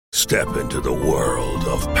Step into the world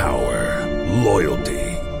of power, loyalty,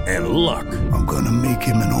 and luck. I'm gonna make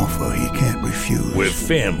him an offer he can't refuse. With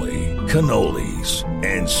family, cannolis,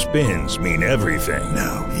 and spins mean everything.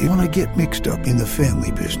 Now, you wanna get mixed up in the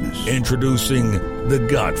family business. Introducing The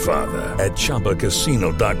Godfather at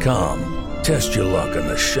ChumbaCasino.com. Test your luck in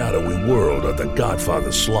the shadowy world of The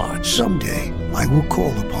Godfather slot. Someday, I will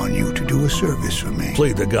call upon you to do a service for me.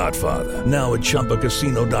 Play The Godfather, now at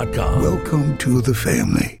ChumbaCasino.com. Welcome to the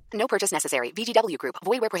family. No purchase necessary. VGW Group.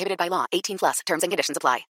 Void where prohibited by law. 18+. Terms and conditions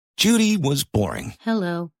apply. Judy was boring.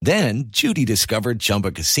 Hello. Then Judy discovered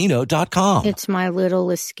ChumbaCasino.com. It's my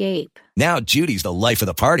little escape. Now Judy's the life of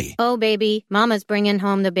the party. Oh, baby, mama's bringing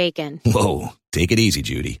home the bacon. Whoa, take it easy,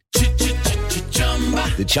 Judy.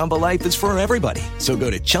 The Chumba life is for everybody. So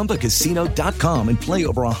go to ChumbaCasino.com and play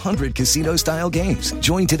over 100 casino-style games.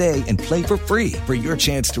 Join today and play for free for your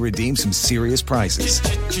chance to redeem some serious prizes.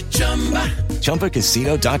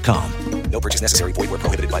 ChumbaCasino.com. No purchase necessary. Void where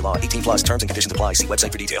prohibited by law. 18+. Terms and conditions apply. See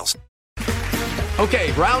website for details.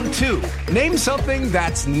 Okay, round two. Name something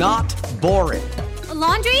that's not boring. A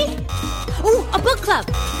laundry? Ooh, a book club.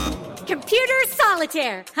 Computer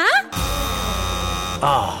solitaire, huh?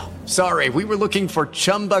 Ah. Sorry, we were looking for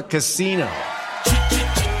Chumba Casino.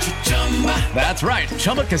 That's right.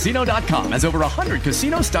 ChumbaCasino.com has over 100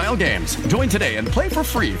 casino-style games. Join today and play for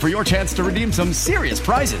free for your chance to redeem some serious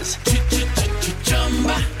prizes.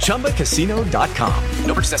 ChumbaCasino.com.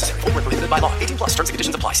 No purchase necessary. Void where prohibited by law. 18+. Terms and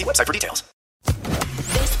conditions apply. See website for details.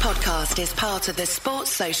 This podcast is part of the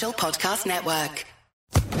Sports Social Podcast Network.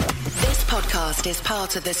 This podcast is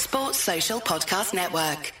part of the Sports Social Podcast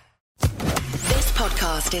Network. This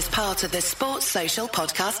podcast is part of the Sports Social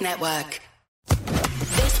Podcast Network.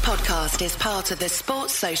 This podcast is part of the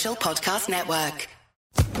Sports Social Podcast Network.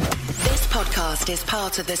 This podcast is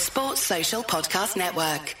part of the Sports Social Podcast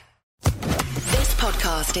Network. This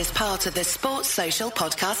podcast is part of the Sports Social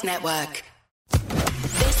Podcast Network.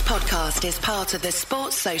 This podcast is part of the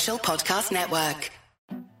Sports Social Podcast Network.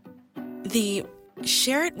 The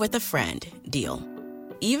share it with a friend deal.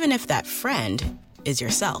 Even if that friend is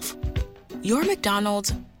yourself. Your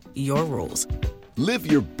McDonald's, your rules.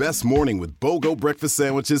 Live your best morning with BOGO breakfast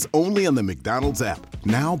sandwiches only on the McDonald's app.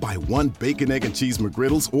 Now buy one bacon, egg, and cheese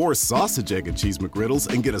McGriddles or sausage, egg, and cheese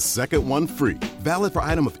McGriddles and get a second one free. Valid for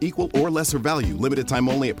item of equal or lesser value. Limited time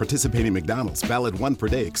only at participating McDonald's. Valid one per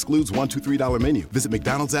day. Excludes $1, $2, $3 menu. Visit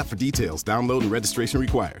McDonald's app for details. Download and registration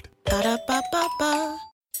required. Ba-da-ba-ba-ba.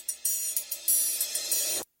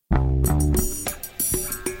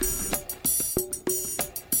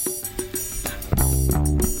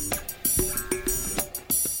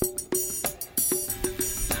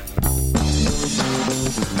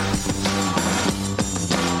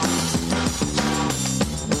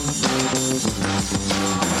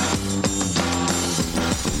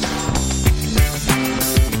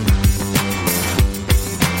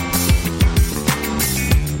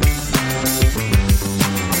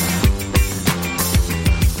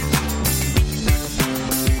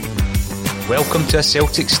 Welcome to A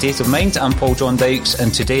Celtic State of Mind. I'm Paul John Dykes,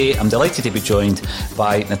 and today I'm delighted to be joined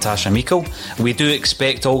by Natasha Meikle. We do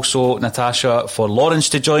expect also, Natasha, for Lawrence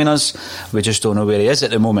to join us. We just don't know where he is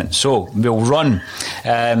at the moment. So we'll run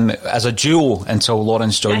as a duo until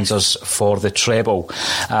Lawrence joins us for the treble.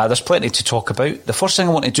 There's plenty to talk about. The first thing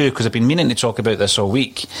I want to do, because I've been meaning to talk about this all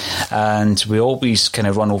week, and we always kind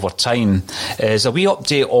of run over time, is a wee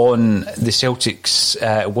update on the Celtic's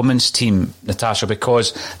women's team, Natasha,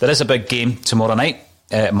 because there is a big game tomorrow night.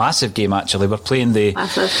 Massive game, actually. We're playing the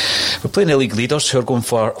league leaders who are going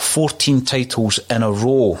for 14 titles in a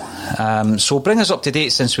row. So bring us up to date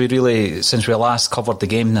since we last covered the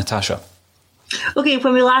game, Natasha. Okay,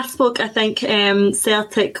 when we last spoke, I think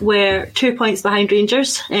Celtic were 2 points behind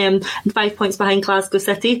Rangers and 5 points behind Glasgow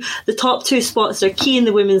City. The top two spots are key in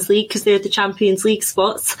the Women's League because they're the Champions League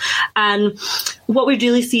spots. And what we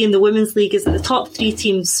really see in the Women's League is that the top three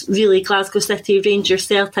teams, really, Glasgow City, Rangers,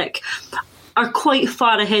 Celtic, are quite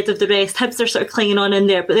far ahead of the rest. Hibs are sort of clinging on in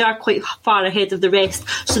there, but they are quite far ahead of the rest.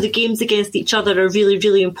 So the games against each other are really,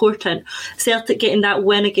 really important. Celtic getting that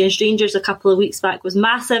win against Rangers a couple of weeks back was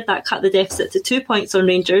massive. That cut the deficit to 2 points on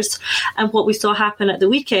Rangers. And what we saw happen at the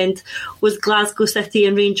weekend was Glasgow City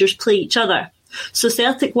and Rangers play each other. So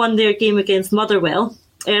Celtic won their game against Motherwell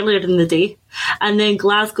earlier in the day, and then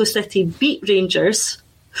Glasgow City beat Rangers.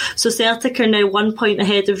 So Celtic are now 1 point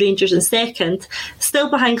ahead of Rangers in second, still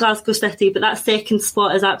behind Glasgow City, but that second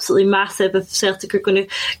spot is absolutely massive if Celtic are going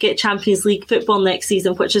to get Champions League football next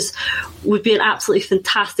season, which would be an absolutely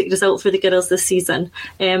fantastic result for the girls this season.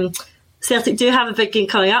 Celtic do have a big game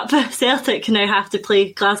coming up. Celtic now have to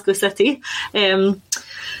play Glasgow City.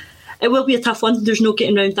 it will be a tough one. There's no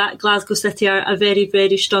getting around that. Glasgow City are a very,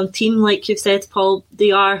 very strong team. Like you've said, Paul,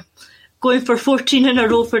 they are going for 14 in a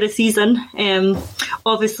row for the season.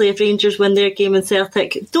 Obviously, if Rangers win their game and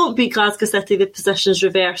Celtic don't beat Glasgow City, the positions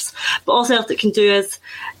reverse. But all Celtic can do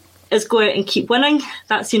is go out and keep winning.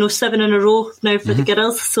 That's, 7 in a row now for the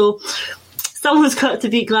girls. So someone's got to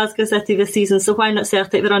beat Glasgow City this season. So why not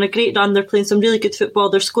Celtic? They're on a great run. They're playing some really good football.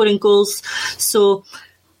 They're scoring goals. So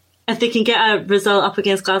if they can get a result up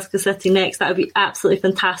against Glasgow City next, that would be absolutely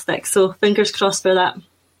fantastic. So fingers crossed for that.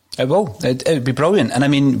 It will. It would be brilliant. And I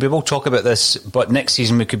mean, we will talk about this, but next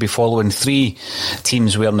season we could be following 3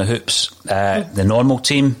 teams wearing the hoops. The normal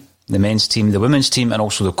team, the men's team, the women's team, and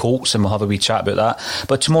also the Colts, and we'll have a wee chat about that.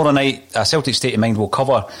 But tomorrow night, Celtic State of Mind will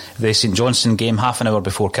cover the St Johnstone game half an hour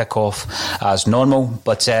before kick-off as normal.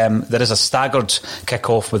 But there is a staggered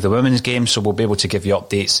kick-off with the women's game, so we'll be able to give you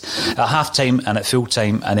updates at half-time and at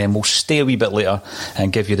full-time, and then we'll stay a wee bit later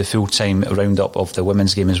and give you the full-time roundup of the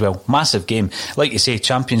women's game as well. Massive game. Like you say,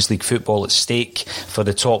 Champions League football at stake for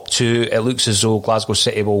the top 2. It looks as though Glasgow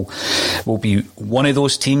City will be one of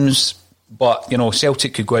those teams. But,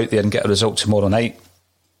 Celtic could go out there and get a result tomorrow night.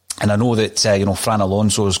 And I know that, Fran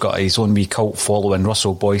Alonso's got his own wee cult following,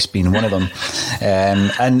 Russell Boyce being one of them.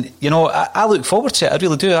 I look forward to it. I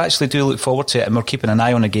really do. I actually do look forward to it. And we're keeping an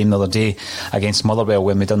eye on a game the other day against Motherwell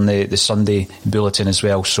when we done the Sunday Bulletin as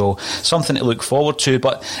well. So something to look forward to.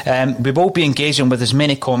 But we will be engaging with as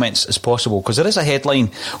many comments as possible, because there is a headline,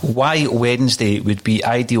 why Wednesday would be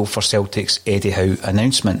ideal for Celtic's Eddie Howe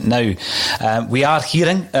announcement. Now, we are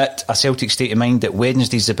hearing at a Celtic State of Mind that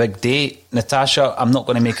Wednesday's the big day. Natasha, I'm not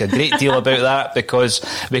going to make a great deal about that, because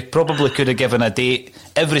we probably could have given a date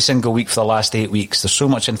every single week for the last 8 weeks. There's so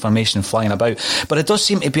much information flying about. But it does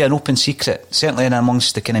seem to be an open secret, certainly in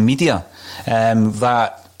amongst the kind of media,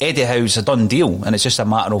 that Eddie Howe's a done deal, and it's just a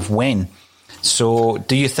matter of when. So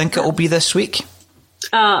do you think it will be this week?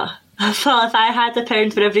 Well, if I had a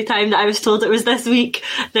pound for every time that I was told it was this week,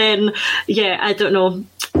 then yeah, I don't know.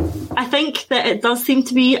 I think that it does seem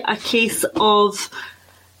to be a case of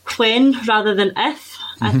when rather than if.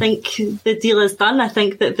 I think the deal is done. I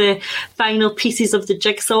think that the final pieces of the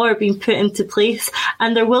jigsaw are being put into place,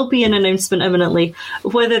 and there will be an announcement imminently.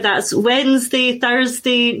 Whether that's Wednesday,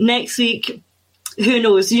 Thursday, next week, who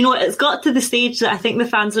knows? It's got to the stage that I think the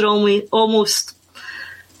fans are almost,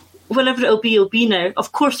 whenever it'll be now.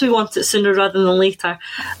 Of course we want it sooner rather than later,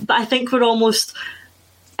 but I think we're almost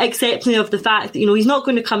accepting of the fact that, he's not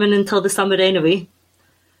going to come in until the summer anyway.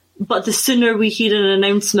 But the sooner we hear an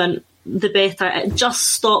announcement, the better. It just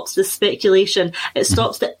stops the speculation. It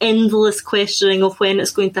stops the endless questioning of when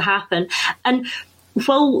it's going to happen. And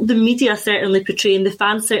while the media certainly portray and the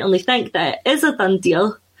fans certainly think that it is a done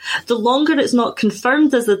deal, the longer it's not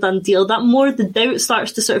confirmed as a done deal, that more the doubt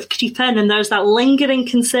starts to sort of creep in, and there's that lingering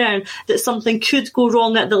concern that something could go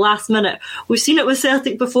wrong at the last minute. We've seen it with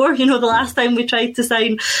Celtic before. The last time we tried to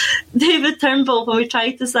sign David Turnbull, when we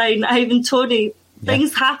tried to sign Ivan Toney,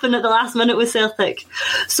 things happen at the last minute with Celtic.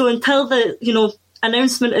 So until the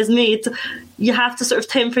announcement is made, you have to sort of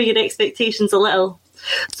temper your expectations a little.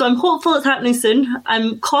 So I'm hopeful it's happening soon.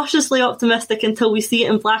 I'm cautiously optimistic until we see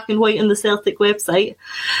it in black and white on the Celtic website.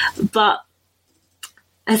 But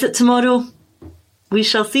is it tomorrow? We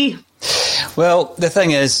shall see. Well, the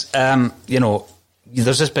thing is,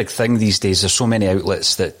 there's this big thing these days. There's so many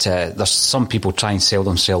outlets that there's some people try and sell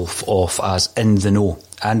themselves off as in the know.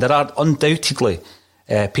 And there are undoubtedly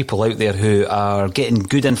people out there who are getting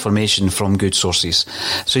good information from good sources.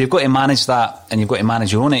 So you've got to manage that, and you've got to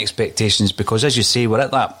manage your own expectations, because, as you say, we're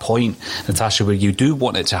at that point, Natasha, where you do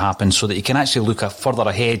want it to happen so that you can actually look further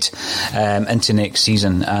ahead into next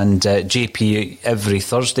season. And JP every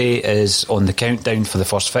Thursday is on the countdown for the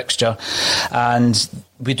first fixture. And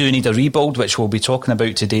we do need a rebuild, which we'll be talking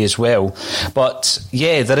about today as well. But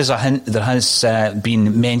yeah, there is a hint. There has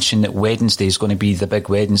been mention that Wednesday is going to be the big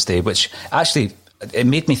Wednesday, which actually, it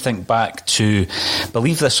made me think back to,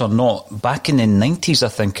 believe this or not, back in the 90s, I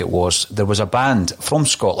think it was, there was a band from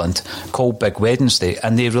Scotland called Big Wednesday,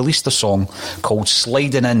 and they released a song called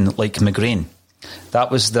Sliding In Like McGrain.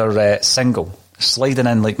 That was their single, Sliding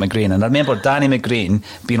In Like McGrain. And I remember Danny McGrain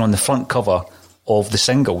being on the front cover of the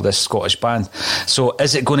single, this Scottish band. So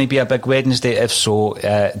is it going to be a big Wednesday? If so,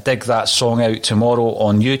 dig that song out tomorrow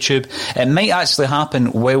on YouTube. It might actually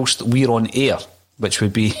happen whilst we're on air, which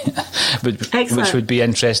would be which would be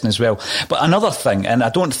interesting as well. But another thing, and I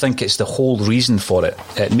don't think it's the whole reason for it,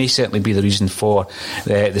 it may certainly be the reason for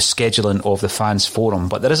the scheduling of the fans forum,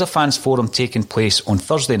 but there is a fans forum taking place on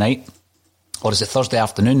Thursday night, or is it Thursday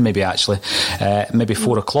afternoon, maybe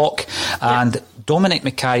 4 o'clock, and Dominic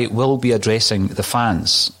Mackay will be addressing the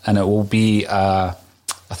fans, and it will be a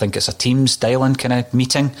I think it's a Teams dial-in kind of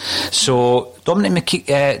meeting. So Dominic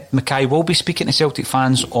Mackay will be speaking to Celtic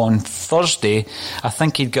fans on Thursday. I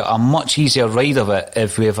think he'd get a much easier ride of it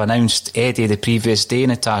if we've announced Eddie the previous day,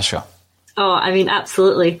 Natasha. Oh, I mean,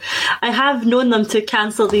 absolutely. I have known them to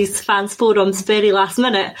cancel these fans forums very last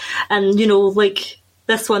minute, and like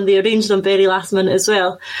this one, they arranged them very last minute as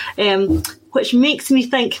well, which makes me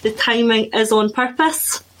think the timing is on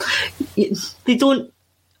purpose. They don't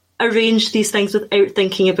arrange these things without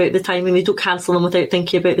thinking about the timing. They don't cancel them without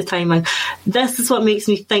thinking about the timing. This is what makes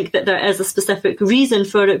me think that there is a specific reason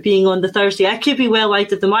for it being on the Thursday. I could be well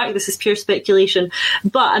wide of the mark. This is pure speculation.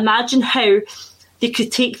 But imagine how they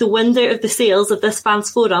could take the wind out of the sails of this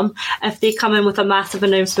fans forum if they come in with a massive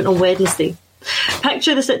announcement on Wednesday.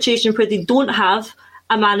 Picture the situation where they don't have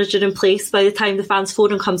a manager in place by the time the fans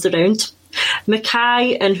forum comes around.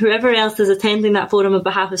 Mackay and whoever else is attending that forum on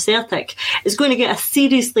behalf of Celtic is going to get a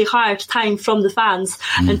seriously hard time from the fans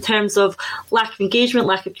in terms of lack of engagement,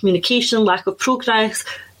 lack of communication, lack of progress.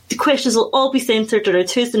 The questions will all be centred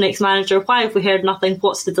around who's the next manager, why have we heard nothing,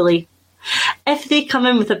 what's the delay. If they come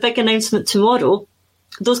in with a big announcement tomorrow,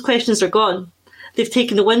 those questions are gone. They've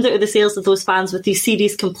taken the wind out of the sails of those fans with these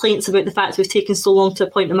serious complaints about the fact we've taken so long to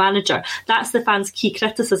appoint a manager. That's the fans' key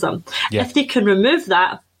criticism. Yeah. If they can remove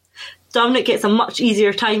that, Dominic gets a much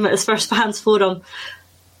easier time at his first fans forum.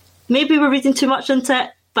 Maybe we're reading too much into it,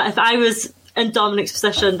 but if I was in Dominic's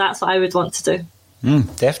position, that's what I would want to do.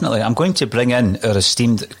 Definitely. I'm going to bring in our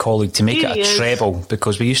esteemed colleague to make it a treble,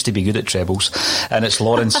 because we used to be good at trebles, and it's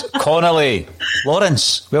Lawrence Connolly.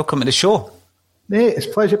 Lawrence, welcome to the show. Mate, it's a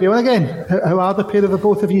pleasure to be on again. How are the pair of the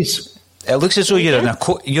both of you? It looks as though you're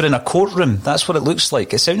in a courtroom. That's what it looks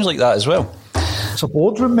like. It sounds like that as well. It's a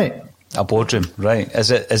boardroom, mate. A boardroom, right.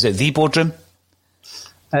 Is it the boardroom?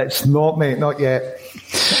 It's not, mate, not yet.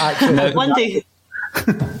 Actually, one day.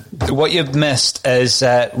 What you've missed is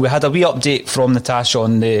we had a wee update from Natasha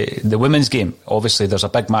on the women's game. Obviously, there's a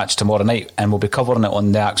big match tomorrow night, and we'll be covering it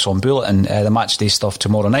on the Axon Bulletin, the match day stuff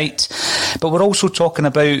tomorrow night. But we're also talking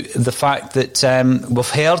about the fact that we've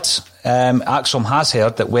heard, Axon has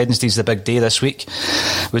heard, that Wednesday's the big day this week.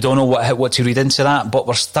 We don't know what to read into that, but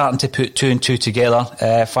we're starting to put two and two together.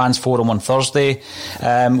 Fans forum on Thursday.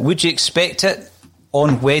 Would you expect it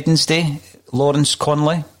on Wednesday, Lawrence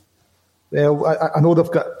Connolly? Well, I know they've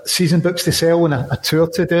got season books to sell and a tour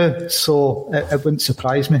to do, so it wouldn't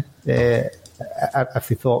surprise me if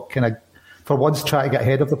they thought, kind of, for once, try to get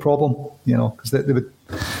ahead of the problem, because they would,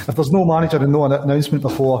 if there's no manager and no announcement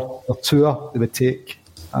before their tour, they would take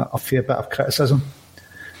a fair bit of criticism.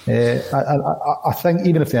 I think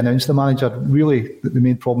even if they announce the manager, really the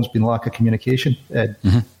main problem's been lack of communication.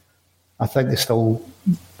 I think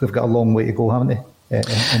they've got a long way to go, haven't they?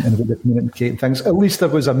 And with the communicating things. At least there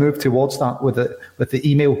was a move towards that with the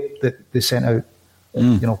email that they sent out.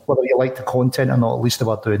 Whether you like the content or not, at least they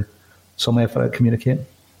were doing some effort at communicating.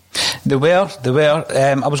 They were.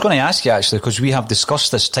 I was going to ask you, actually, because we have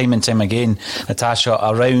discussed this time and time again, Natasha,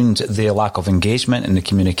 around the lack of engagement and the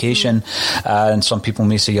communication. And some people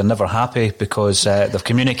may say you're never happy because they've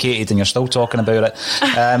communicated and you're still talking about it.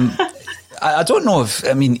 I don't know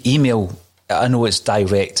email, I know it's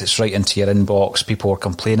direct, it's right into your inbox. People are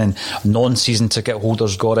complaining non-season ticket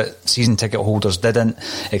holders got it, season ticket holders didn't,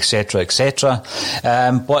 etc, etc.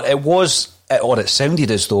 But it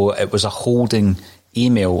sounded as though it was a holding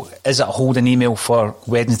email. Is it a holding email for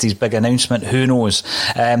Wednesday's big announcement? Who knows?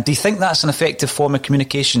 Do you think that's an effective form of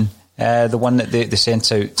communication, the one that they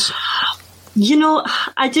sent out?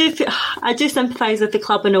 I do sympathise with the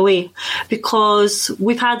club in a way, because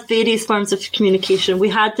we've had various forms of communication. We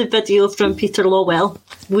had the video from Peter Lawwell.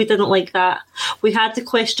 We didn't like that. We had the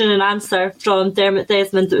question and answer from Dermot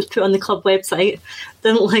Desmond that was put on the club website.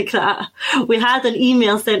 Didn't like that. We had an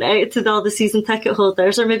email sent out to all the season ticket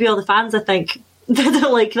holders, or maybe all the fans, I think.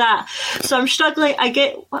 Didn't like that. So I'm struggling. I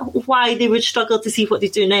get why they would struggle to see what they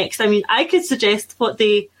do next. I mean, I could suggest what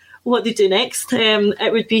they do next.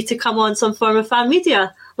 It would be to come on some form of fan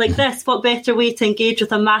media like this. What better way to engage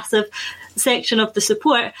with a massive section of the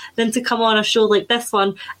support than to come on a show like this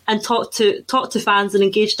one and talk to fans and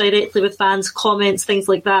engage directly with fans, comments, things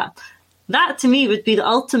like that. That, to me, would be the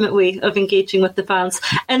ultimate way of engaging with the fans.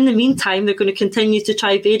 In the meantime, they're going to continue to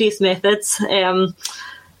try various methods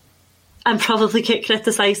and probably get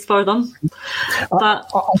criticised for them. But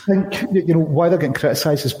I think why they're getting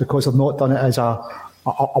criticised is because they've not done it as a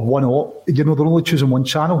one-off. They're only choosing one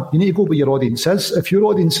channel. You need to go where your audience is. If your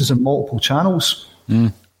audience is in multiple channels,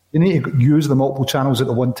 you need to use the multiple channels at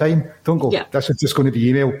the one time. Don't go, this is just going to be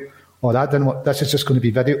email, or that didn't work, this is just going to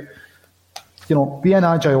be video. Be an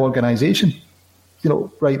agile organisation.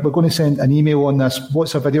 right, we're going to send an email on this.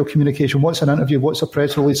 What's a video communication? What's an interview? What's a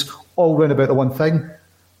press release? All round about the one thing.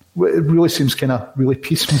 It really seems kind of really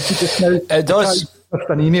piecemeal just now. It does. Just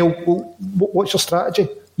an email. Well, what's your strategy?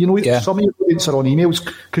 Some of your audience are on emails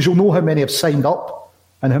because you'll know how many have signed up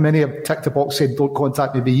and how many have ticked the box saying don't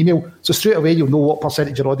contact me by email. So straight away you'll know what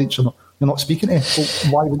percentage of your audience you're not speaking to. So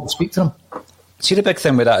why wouldn't you speak to them? See, the big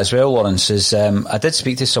thing with that as well, Lawrence, is I did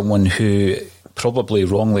speak to someone who probably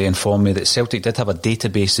wrongly informed me that Celtic did have a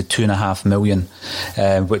database of 2.5 million,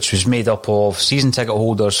 which was made up of season ticket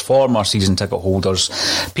holders, former season ticket holders,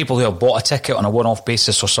 people who have bought a ticket on a one-off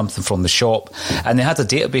basis or something from the shop, and they had a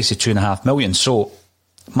database of 2.5 million, so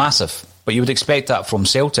massive. But you would expect that from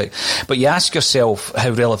Celtic. But you ask yourself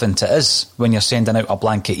how relevant it is when you're sending out a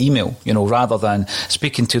blanket email, rather than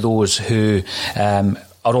speaking to those who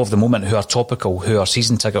are of the moment, who are topical, who are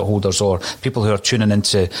season ticket holders, or people who are tuning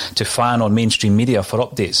into fan or mainstream media for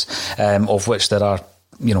updates, of which there are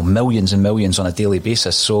millions and millions on a daily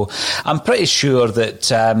basis. So I'm pretty sure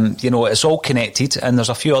that it's all connected, and there's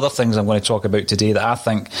a few other things I'm going to talk about today that I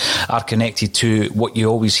think are connected to what you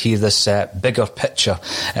always hear, this bigger picture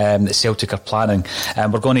that Celtic are planning.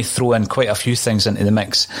 And we're going to throw in quite a few things into the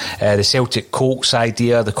mix. The Celtic Colts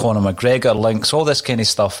idea, the Conor McGregor links, all this kind of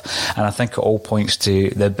stuff, and I think it all points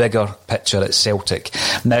to the bigger picture at Celtic.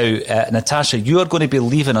 Now, Natasha, you are going to be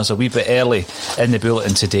leaving us a wee bit early in the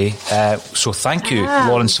Bulletin today, so thank you,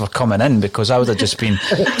 Lawrence, for coming in, because I would have just been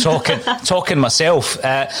talking myself.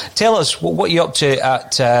 Tell us, what are you up to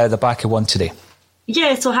at the back of one today?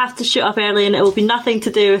 Yeah, so I have to shoot up early, and it will be nothing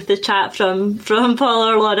to do with the chat from Paul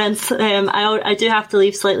or Lawrence. I do have to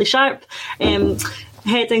leave slightly sharp.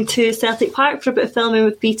 Heading to Celtic Park for a bit of filming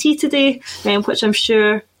with BT today, which I'm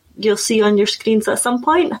sure you'll see on your screens at some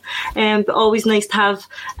point. But always nice to have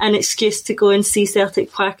an excuse to go and see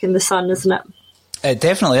Celtic Park in the sun, isn't it? It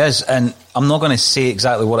definitely is, and I'm not going to say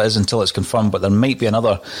exactly what it is until it's confirmed, but there might be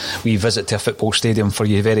another wee visit to a football stadium for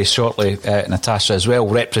you very shortly, Natasha, as well,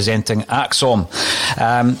 representing Axom.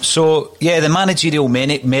 So, yeah, the managerial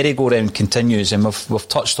merry-go-round continues, and we've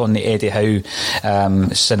touched on the Eddie Howe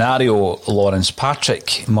scenario, Lawrence.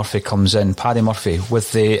 Patrick Murphy comes in, Paddy Murphy,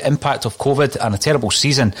 with the impact of COVID and a terrible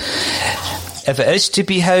season. If it is to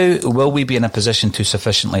be Howe, will we be in a position to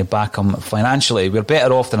sufficiently back him financially? We're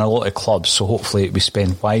better off than a lot of clubs, so hopefully we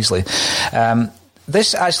spend wisely.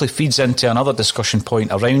 This actually feeds into another discussion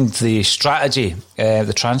point around the strategy,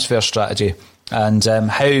 the transfer strategy, and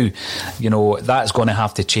how, that's going to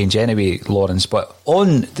have to change anyway, Lawrence. But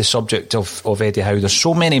on the subject of Eddie Howe, there's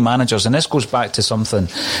so many managers, and this goes back to something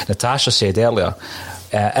Natasha said earlier.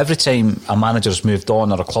 Every time a manager's moved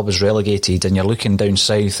on or a club is relegated, and you're looking down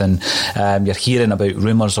south and you're hearing about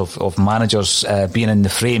rumours of managers being in the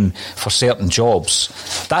frame for certain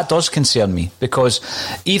jobs, that does concern me, because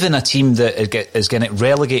even a team that is getting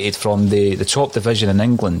relegated from the top division in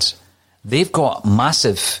England, they've got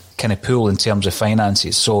massive kind of pool in terms of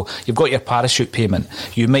finances. So you've got your parachute payment.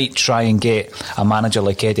 You might try and get a manager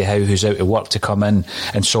like Eddie Howe, who's out of work, to come in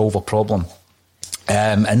and solve a problem.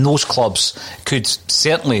 And those clubs could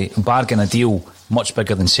certainly bargain a deal much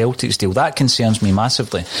bigger than Celtic's deal. That concerns me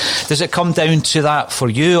massively. Does it come down to that for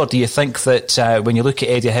you, or do you think that when you look at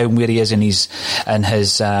Eddie Howe and where he is in his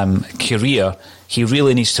career, he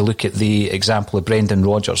really needs to look at the example of Brendan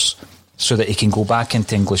Rodgers so that he can go back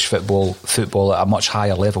into English football at a much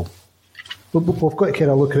higher level? We've got to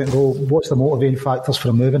kind of look at it and go, what's the motivating factors for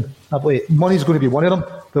him moving? Money's going to be one of them,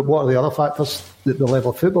 but what are the other factors? The level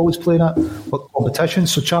of football he's playing at, what competition?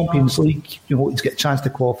 So Champions League, he's got a chance to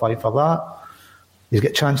qualify for that. He's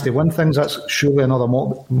got a chance to win things. That's surely another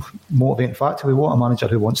motivating factor. We want a manager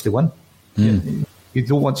who wants to win. You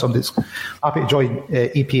don't want somebody that's happy to join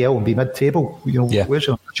EPL and be mid-table. Where's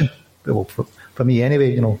your ambition? Well, for me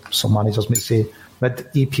anyway, some managers may say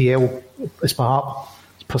mid-EPL is perhaps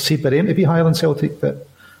perceived by them to be higher than Celtic. But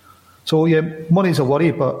so yeah, money's a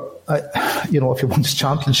worry, but if he wants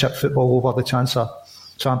Championship football over the chance of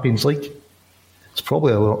Champions League, it's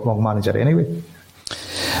probably a wrong manager anyway.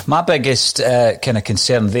 My biggest kind of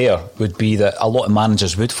concern there would be that a lot of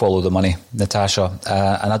managers would follow the money, Natasha,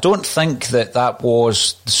 and I don't think that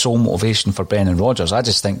was the sole motivation for Brendan Rodgers. I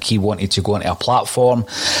just think he wanted to go into a platform,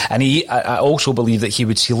 and I also believe that he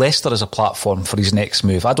would see Leicester as a platform for his next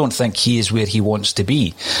move. I don't think he is where he wants to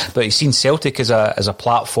be, but he's seen Celtic as a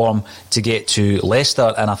platform to get to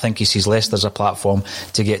Leicester, and I think he sees Leicester as a platform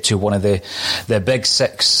to get to one of the big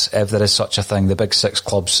six, if there is such a thing, the big six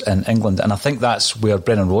clubs in England, and I think that's where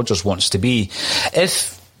Brendan Rodgers wants to be.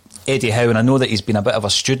 If Eddie Howe, and I know that he's been a bit of a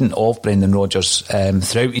student of Brendan Rodgers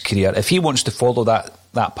throughout his career, if he wants to follow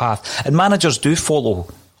that path, and managers do follow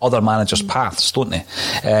other managers' paths, don't they?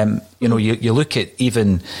 You look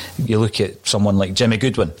at someone like Jimmy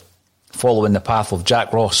Goodwin following the path of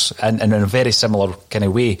Jack Ross and in a very similar kind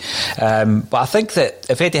of way. But I think that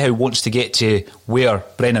if Eddie Howe wants to get to where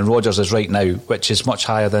Brendan Rodgers is right now, which is much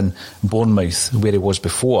higher than Bournemouth, where he was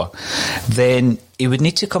before, then he would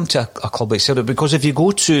need to come to a club like Celtic, because if you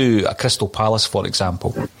go to a Crystal Palace, for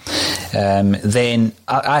example, then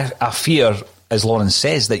I fear, as Lawrence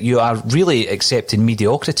says, that you are really accepting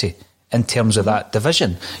mediocrity in terms of that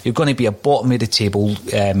division. You're going to be a bottom of the table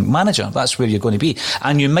manager. That's where you're going to be.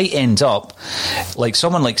 And you might end up like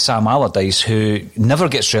someone like Sam Allardyce, who never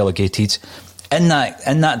gets relegated. In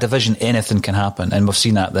that division, anything can happen, and we've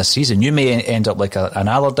seen that this season. You may end up like an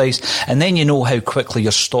Allardyce, and then you know how quickly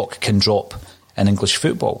your stock can drop in English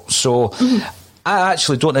football. So I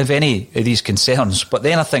actually don't have any of these concerns. But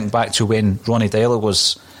then I think back to when Ronnie Deila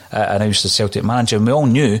was announced as Celtic manager, and we all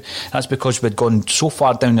knew that's because we'd gone so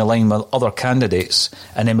far down the line with other candidates,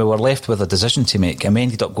 and then we were left with a decision to make, and we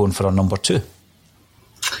ended up going for our number 2.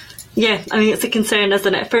 Yeah, I mean, it's a concern,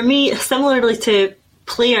 isn't it? For me, similarly to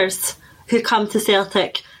players who come to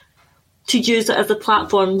Celtic to use it as a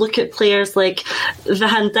platform, look at players like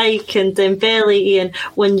Van Dijk and Dembele and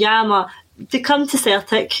Wanyama. They come to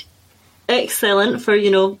Celtic, excellent for,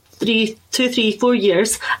 2, 3, 4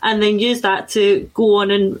 years, and then use that to go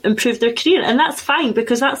on and improve their career. And that's fine,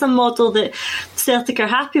 because that's a model that Celtic are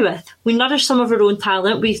happy with. We nourish some of our own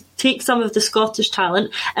talent, we take some of the Scottish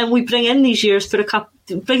talent, and we bring in these players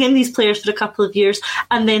for a couple of years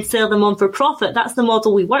and then sell them on for profit. That's the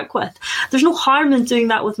model we work with. There's no harm in doing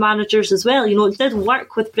that with managers as well. It did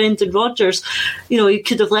work with Brendan Rodgers. He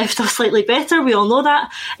could have left us slightly better, we all know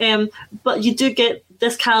that. But you do get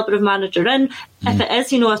this calibre of manager in. If it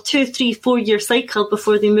is, a 2, 3, 4 year cycle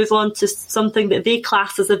before they move on to something that they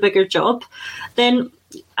class as a bigger job, then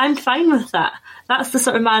I'm fine with that. That's the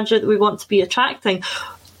sort of manager that we want to be attracting.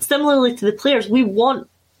 Similarly to the players, we want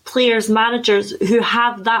players, managers who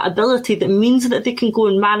have that ability that means that they can go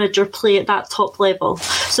and manage or play at that top level.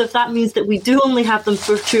 So if that means that we do only have them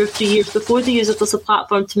for 2 or 3 years before they use it as a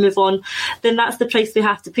platform to move on, then that's the price they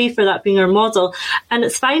have to pay for that being our model. And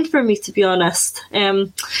it's fine for me, to be honest.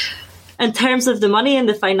 In terms of the money and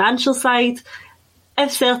the financial side,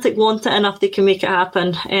 if Celtic want it enough, they can make it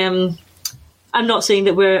happen. I'm not saying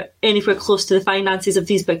that we're anywhere close to the finances of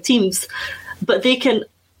these big teams, but they can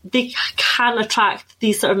attract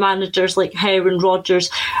these sort of managers like Howe and Rodgers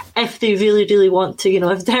if they really, really want to.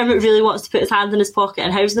 If Dermot really wants to put his hand in his pocket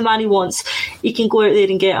and Howe's the man he wants, he can go out there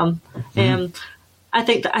and get him. I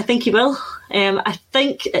think he will. I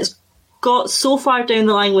think it's got so far down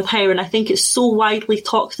the line with Howe, and I think it's so widely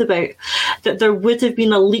talked about that there would have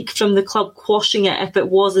been a leak from the club quashing it if it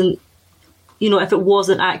wasn't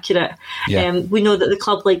accurate. Yeah. We know that the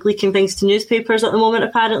club like leaking things to newspapers at the moment,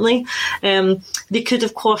 apparently. They could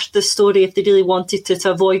have quashed the story if they really wanted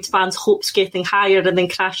to avoid fans' hopes getting higher and then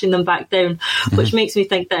crashing them back down, which makes me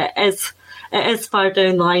think that it is far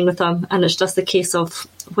down the line with them, and it's just a case of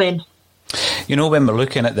when. When we're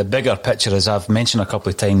looking at the bigger picture, as I've mentioned a couple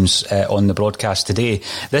of times on the broadcast today,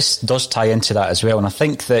 this does tie into that as well. And I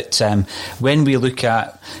think that when we look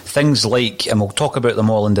at things like, and we'll talk about them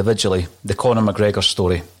all individually, the Conor McGregor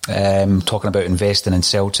story, talking about investing in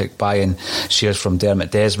Celtic, buying shares from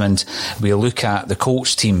Dermot Desmond. We look at the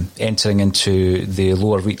Colts team entering into the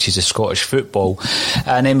lower reaches of Scottish football,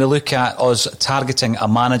 and then we look at us targeting a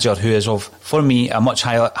manager who is of, for me, a much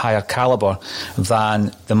higher calibre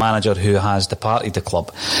than the manager who has departed the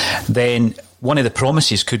club. Then one of the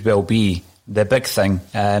promises could well be, the big thing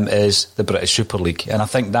is the British Super League, and I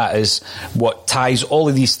think that is what ties all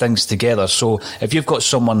of these things together. So if you've got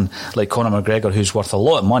someone like Conor McGregor who's worth a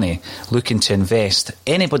lot of money looking to invest,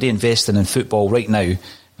 anybody investing in football right now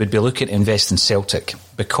would be looking to invest in Celtic,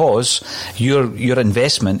 because your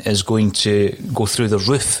investment is going to go through the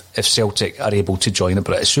roof if Celtic are able to join the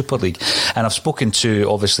British Super League. And I've spoken to,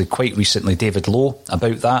 obviously, quite recently David Lowe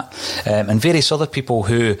about that, and various other people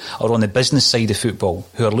who are on the business side of football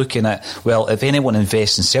who are looking at, well, if anyone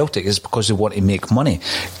invests in Celtic, it's because they want to make money.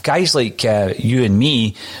 Guys like you and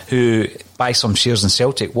me who buy some shares in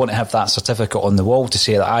Celtic want to have that certificate on the wall to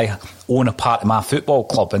say that I own a part of my football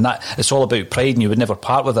club, and that it's all about pride and you would never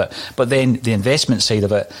part with it. But then the investment side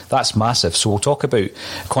of it, that's massive. So we'll talk about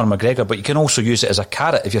Conor McGregor, but you can also use it as a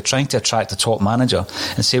carrot if you're trying to attract a top manager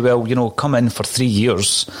and say, well, come in for 3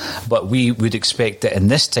 years, but we would expect that in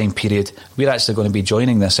this time period we're actually going to be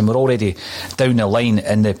joining this, and we're already down the line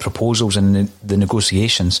in the proposals and the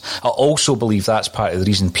negotiations. I also believe that's part of the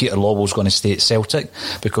reason Peter Lawwell's going to stay at Celtic,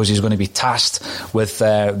 because he's going to be tasked tasked with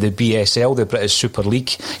the BSL, the British Super League.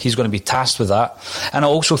 He's going to be tasked with that. And I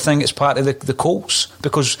also think it's part of the Colts,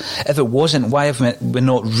 because if it wasn't, why have we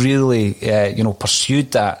not really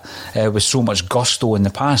pursued that with so much gusto in the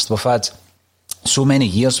past? We've had so many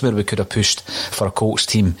years where we could have pushed for a Colts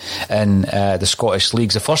team in the Scottish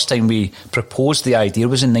Leagues. The first time we proposed the idea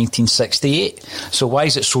was in 1968. So why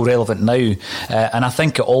is it so relevant now? And I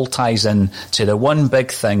think it all ties in to the one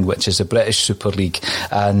big thing, which is the British Super League.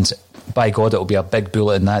 And by God, it'll be a big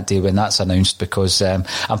bulletin that day when that's announced, because I'm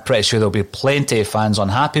pretty sure there'll be plenty of fans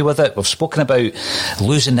unhappy with it. We've spoken about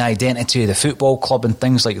losing the identity of the football club and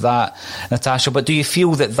things like that, Natasha, but do you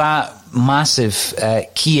feel that massive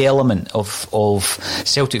key element of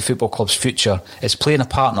Celtic Football Club's future is playing a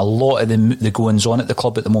part in a lot of the goings on at the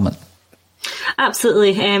club at the moment?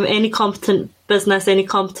 Absolutely. Any competent business, any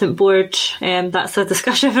competent board, that's a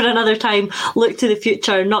discussion for another time. Look to the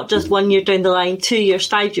future, not just 1 year down the line, 2 years,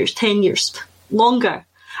 5 years, 10 years, longer.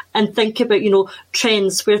 And think about,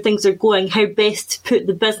 trends, where things are going, how best to put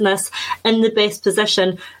the business in the best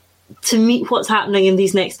position to meet what's happening in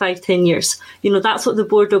these next 5-10 years. That's what the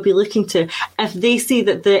board will be looking to. If they see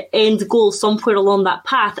that the end goal somewhere along that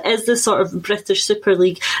path is the sort of British Super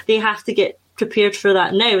League, they have to get prepared for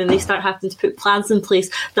that now, and they start having to put plans in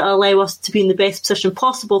place that allow us to be in the best position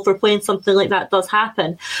possible for when something like that does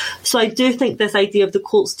happen. So I do think this idea of the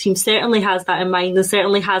Colts team certainly has that in mind, and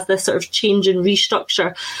certainly has this sort of change and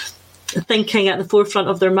restructure thinking at the forefront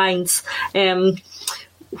of their minds.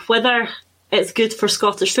 Whether it's good for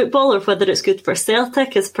Scottish football or whether it's good for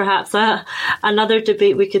Celtic is perhaps another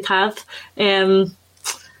debate we could have.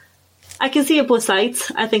 I can see it both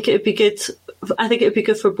sides. I think it would be good. I think it would be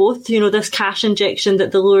good for both. This cash injection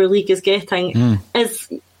that the lower league is getting is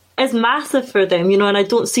massive for them, and I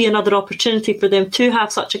don't see another opportunity for them to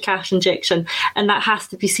have such a cash injection, and that has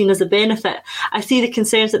to be seen as a benefit. I see the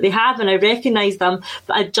concerns that they have, and I recognise them,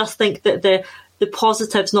 but I just think that the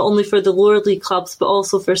positives, not only for the lower league clubs but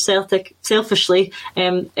also for Celtic, selfishly,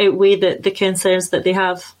 outweigh the concerns that they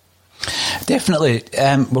have. Definitely.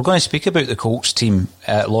 We're going to speak about the Colts team,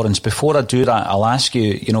 Lawrence. Before I do that, I'll ask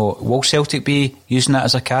you, will Celtic be using that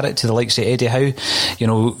as a carrot to the likes of Eddie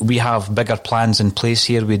Howe? We have bigger plans in place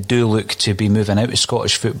here. We do look to be moving out of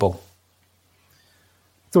Scottish football.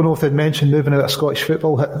 Don't know if they'd mentioned moving out of Scottish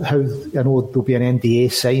football. How I know there'll be an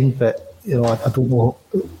NDA signed, but I don't know.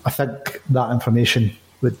 I think that information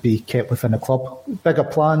would be kept within the club. Bigger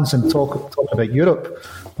plans and talk about Europe,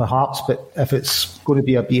 perhaps, but if it's going to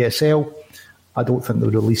be a BSL, I don't think they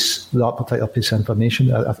would release that particular piece of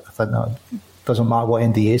information. I think that doesn't matter what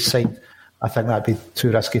NDA is signed. I think that'd be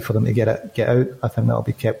too risky for them to get out. I think that'll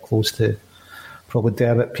be kept close to probably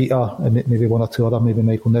Dermot, Peter, and maybe one or two other, maybe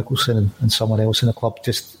Michael Nicholson and someone else in the club.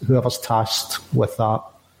 Just whoever's tasked with that,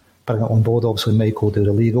 bring it on board. Obviously, Michael will do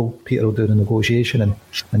the legal, Peter will do the negotiation,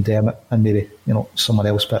 and Dermot, and maybe someone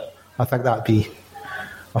else. But I think that'd be,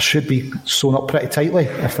 or should be, sewn up pretty tightly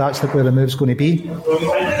if that's where the move's going to be.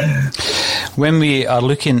 When we are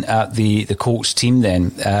looking at the Colts team,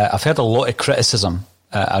 then I've heard a lot of criticism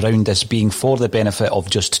around this being for the benefit of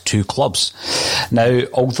just two clubs. Now,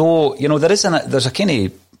 although there's a kind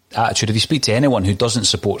of attitude, if you speak to anyone who doesn't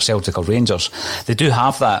support Celtic or Rangers, they do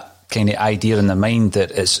have that kind of idea in their mind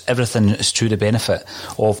that everything is to the benefit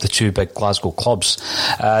of the two big Glasgow clubs.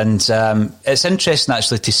 And it's interesting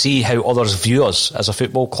actually to see how others view us as a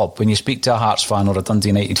football club when you speak to a Hearts fan or a Dundee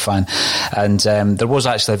United fan. And there was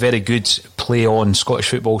actually a very good Play On Scottish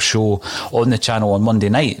Football show on the channel on Monday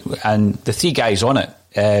night, and the three guys on it,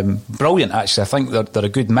 brilliant actually. I think they're a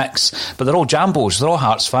good mix, but they're all Jambos, they're all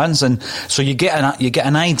Hearts fans, and so you get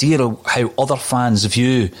an idea of how other fans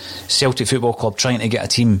view Celtic Football Club trying to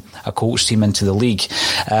get a Colts team into the league.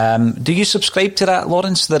 Do you subscribe to that,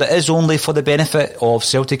 Lawrence, that it is only for the benefit of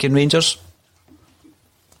Celtic and Rangers?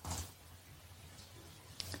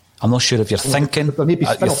 I'm not sure if you're thinking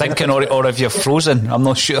or if you're frozen. I'm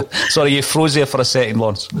not sure. Sorry, you froze there for a second,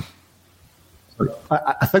 Lawrence.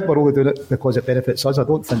 I think we're only doing it because it benefits us. I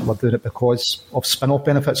don't think we're doing it because of spin-off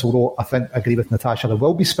benefits, although I agree with Natasha, there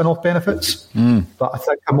will be spin-off benefits, but I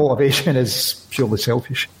think our motivation is purely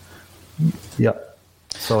selfish. Yeah.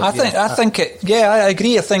 So, I agree.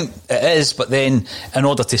 I think it is, but then in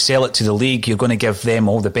order to sell it to the league, you're going to give them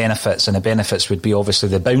all the benefits, and the benefits would be obviously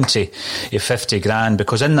the bounty of 50 grand,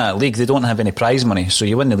 because in that league they don't have any prize money. So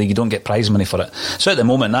you win the league, you don't get prize money for it. So at the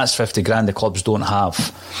moment, that's 50 grand the clubs don't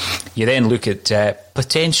have. You then look at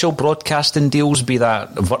potential broadcasting deals, be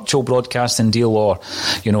that a virtual broadcasting deal or,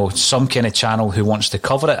 some kind of channel who wants to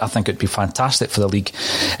cover it. I think it'd be fantastic for the league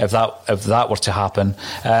if that were to happen.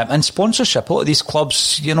 And sponsorship, a lot of these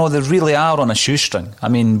clubs, they really are on a shoestring. I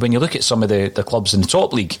mean, when you look at some of the clubs in the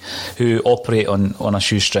top league who operate on a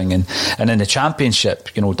shoestring, and in the Championship,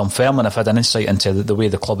 Dunfermline have had an insight into the way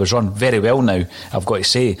the club is run very well now, I've got to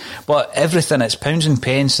say. But everything, it's pounds and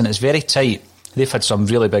pence, and it's very tight. They've had some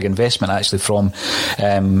really big investment actually from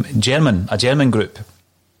a German group,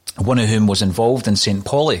 one of whom was involved in St.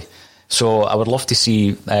 Pauli. So I would love to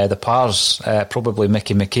see the Pars, probably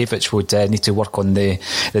Mickey Mikiewicz would need to work on the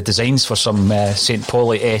designs for some St.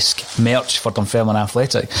 Pauli-esque merch for Dunfermline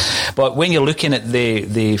Athletic. But when you're looking at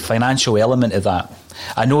the financial element of that,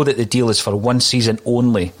 I know that the deal is for one season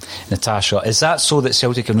only, Natasha. Is that so that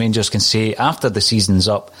Celtic and Rangers can say, after the season's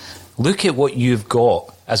up, look at what you've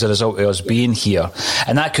got as a result of us being here?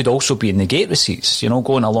 And that could also be in the gate receipts,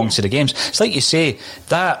 going along to the games. It's like you say,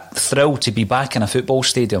 that thrill to be back in a football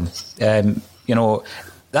stadium,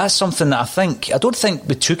 that's something that I don't think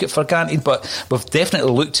we took it for granted, but we've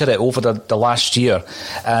definitely looked at it over the last year.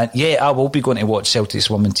 I will be going to watch Celtic's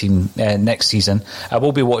women's team next season. I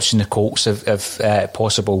will be watching the Colts if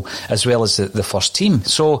possible, as well as the first team.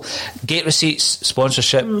 So gate receipts,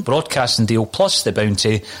 sponsorship, broadcasting deal, plus the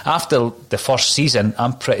bounty. After the first season,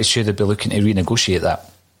 I'm pretty sure they'll be looking to renegotiate that.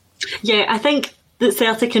 Yeah, I think that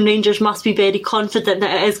Celtic and Rangers must be very confident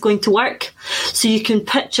that it is going to work. So you can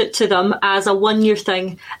pitch it to them as a 1 year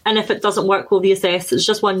thing, and if it doesn't work, we'll reassess. It's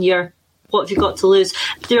just 1 year. What have you got to lose?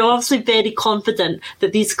 They're obviously very confident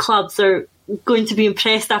that these clubs are going to be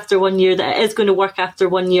impressed after 1 year, that it is going to work after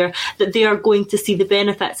 1 year, that they are going to see the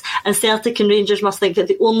benefits. And Celtic and Rangers must think that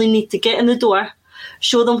they only need to get in the door,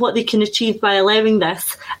 show them what they can achieve by allowing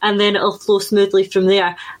this, and then it'll flow smoothly from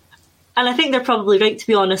there. And I think they're probably right, to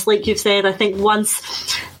be honest. Like you've said, I think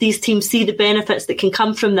once these teams see the benefits that can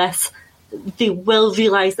come from this, they will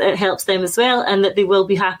realise that it helps them as well, and that they will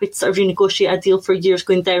be happy to sort of renegotiate a deal for years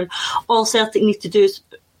going down. All Celtic need to do is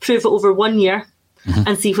prove it over 1 year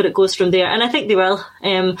and see where it goes from there. And I think they will.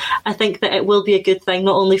 I think that it will be a good thing,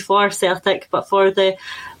 not only for Celtic, but for the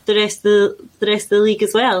rest of the league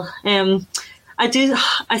as well.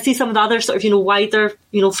 I see some of the other sort of, wider,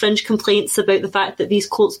 fringe complaints about the fact that these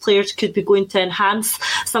Colts players could be going to enhance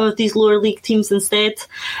some of these lower league teams instead.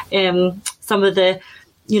 Some of the,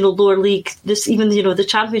 lower league, the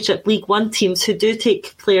Championship League One teams who do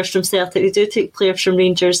take players from Celtic, who do take players from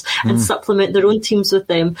Rangers and supplement their own teams with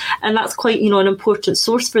them. And that's quite, an important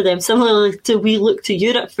source for them. Similarly to we look to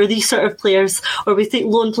Europe for these sort of players, or we take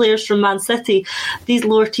loan players from Man City. These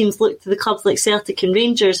lower teams look to the clubs like Celtic and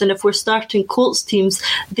Rangers, and if we're starting Colts teams,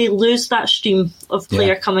 they lose that stream of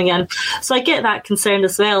player coming in. So I get that concern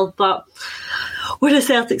as well, but we're a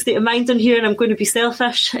Celtic state of mind in here, and I'm going to be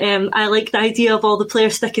selfish. I like the idea of all the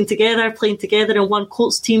players sticking together, playing together in one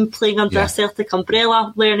Colts team, playing under a Celtic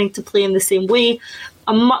umbrella, learning to play in the same way.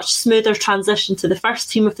 A much smoother transition to the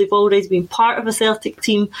first team if they've already been part of a Celtic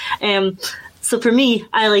team. So for me,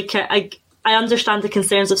 I like it. I understand the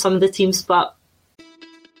concerns of some of the teams, but...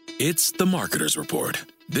 It's the Marketer's Report.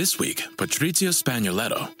 This week, Patrizio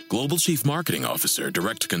Spagnoletto, Global Chief Marketing Officer,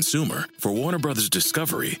 Direct to Consumer for Warner Brothers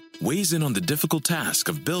Discovery, weighs in on the difficult task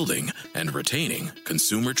of building and retaining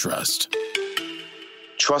consumer trust.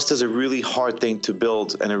 Trust is a really hard thing to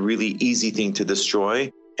build and a really easy thing to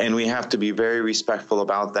destroy, and we have to be very respectful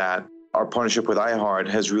about that. Our partnership with iHeart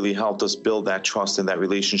has really helped us build that trust and that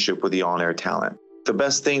relationship with the on-air talent. The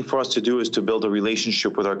best thing for us to do is to build a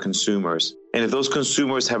relationship with our consumers. And if those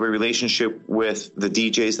consumers have a relationship with the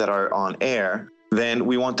DJs that are on air, then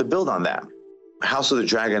we want to build on that. House of the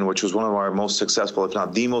Dragon, which was one of our most successful, if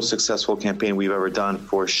not the most successful campaign we've ever done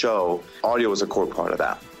for a show, audio is a core part of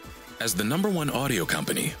that. As the #1 audio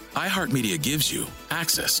company, iHeartMedia gives you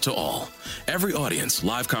access to all. Every audience,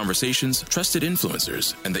 live conversations, trusted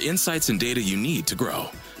influencers, and the insights and data you need to grow.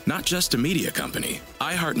 Not just a media company,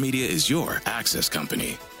 iHeartMedia is your access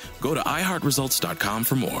company. Go to iHeartResults.com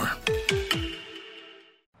for more.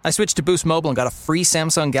 I switched to Boost Mobile and got a free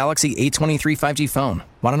Samsung Galaxy A23 5G phone.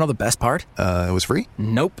 Want to know the best part? It was free?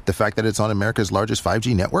 Nope. The fact that it's on America's largest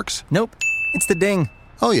 5G networks? Nope. It's the ding.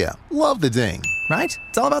 Oh yeah, love the ding. Right?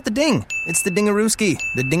 It's all about the ding. It's the dingarooski,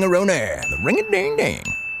 the dingarona, the ring-a-ding-ding.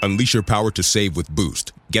 Unleash your power to save with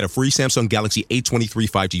Boost. Get a free Samsung Galaxy A23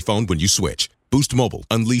 5G phone when you switch. Boost Mobile.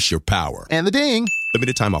 Unleash your power. And the ding.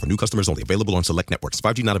 Limited time offer. New customers only. Available on select networks.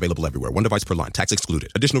 5G not available everywhere. One device per line. Tax excluded.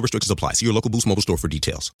 Additional restrictions apply. See your local Boost Mobile store for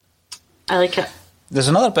details. I like it. There's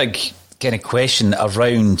another big kind of question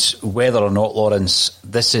around whether or not, Lawrence,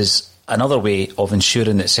 this is another way of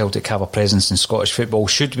ensuring that Celtic have a presence in Scottish football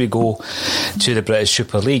should we go to the British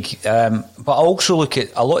Super League. But I also look at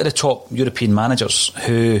a lot of the top European managers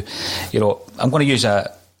who, I'm going to use an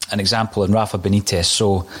example in Rafa Benitez.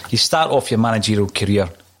 So you start off your managerial career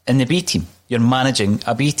in the B team. You're managing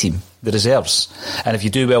a B team, the reserves. And if you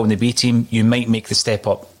do well in the B team, you might make the step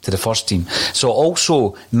up to the first team. So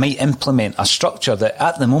also might implement a structure that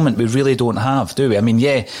at the moment we really don't have, do we? I mean,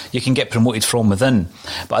 yeah, you can get promoted from within,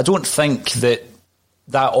 but I don't think that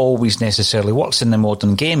always necessarily works in the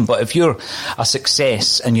modern game. But if you're a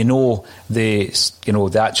success and you know the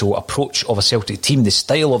actual approach of a Celtic team, the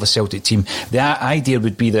style of a Celtic team, the idea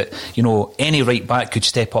would be that any right back could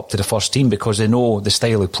step up to the first team because they know the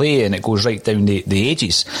style of play and it goes right down the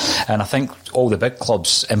ages. And I think all the big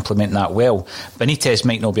clubs implement that well. Benitez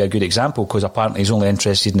might not be a good example because apparently he's only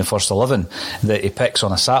interested in the first 11 that he picks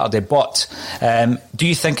on a Saturday. But do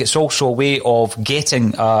you think it's also a way of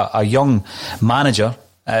getting a young manager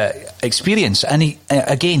experience? And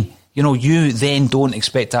again, you then don't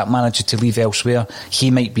expect that manager to leave elsewhere. He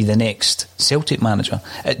might be the next Celtic manager.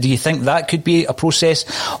 Do you think that could be a process,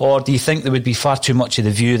 or do you think there would be far too much of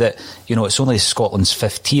the view that it's only Scotland's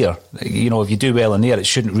fifth tier? If you do well in there, it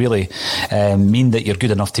shouldn't really mean that you're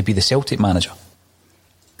good enough to be the Celtic manager.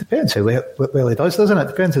 Depends how well he does, doesn't it?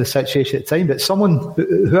 Depends on the situation at the time. But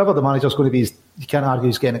whoever the manager's going to be, you can't argue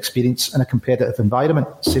he's getting experience in a competitive environment.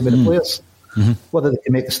 Same with the players. Mm-hmm. Whether they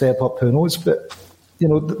can make the step up, who knows? But they're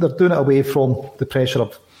doing it away from the pressure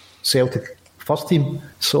of Celtic first team,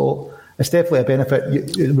 so it's definitely a benefit.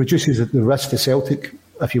 It reduces the risk to Celtic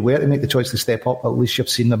if you were to make the choice to step up. At least you've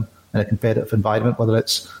seen them in a competitive environment, whether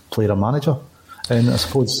it's player or manager. And I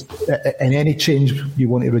suppose in any change you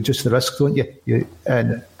want to reduce the risk, don't you?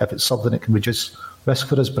 And if it's something that can reduce risk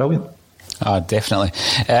for us, brilliant. Definitely.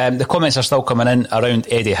 The comments are still coming in around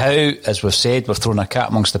Eddie Howe. As we've said, we're throwing a cat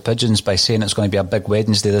amongst the pigeons by saying it's going to be a big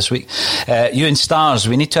Wednesday this week. You and Stars,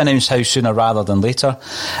 we need to announce Howe sooner rather than later,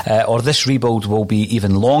 or this rebuild will be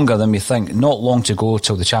even longer than we think. Not long to go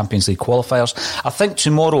till the Champions League qualifiers. I think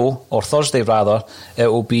tomorrow, or Thursday rather, it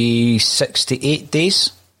will be 68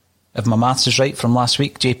 days. If my maths is right from last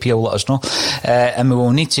week, JP will let us know. And we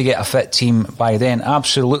will need to get a fit team by then.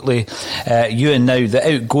 Absolutely. Ewan now,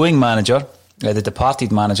 the outgoing manager, the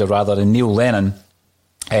departed manager rather, and Neil Lennon,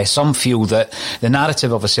 some feel that the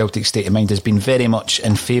narrative of a Celtic state of mind has been very much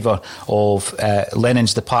in favour of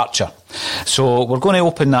Lennon's departure. So we're going to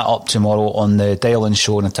open that up tomorrow on the Dial-In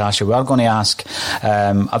show, Natasha. We are going to ask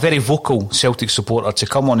a very vocal Celtic supporter to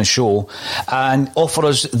come on the show and offer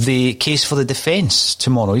us the case for the defence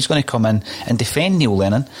tomorrow. He's going to come in and defend Neil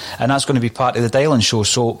Lennon, and that's going to be part of the Dial-In show.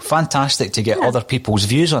 So fantastic to get other people's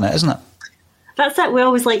views on it, isn't it? That's it. We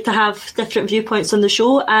always like to have different viewpoints on the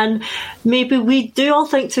show, and maybe we do all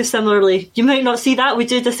think too similarly. You might not see that. We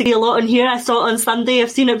do disagree a lot on here. I saw it on Sunday. I've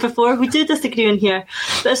seen it before. We do disagree on here.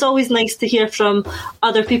 But it's always nice to hear from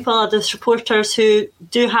other people, other supporters who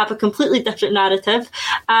do have a completely different narrative.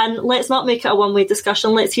 And let's not make it a one-way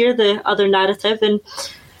discussion. Let's hear the other narrative and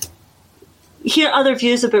hear other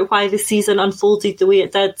views about why the season unfolded the way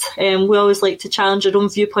it did. We always like to challenge our own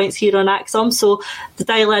viewpoints here on Axom, so the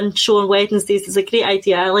Dial-In show on Wednesdays is a great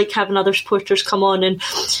idea. I like having other supporters come on and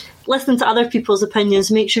listen to other people's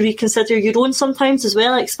opinions. Make sure you consider your own sometimes as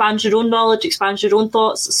well, expand your own knowledge, expand your own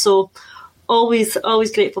thoughts. So always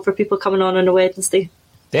grateful for people coming on a Wednesday.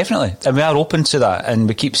 Definitely, and we are open to that, and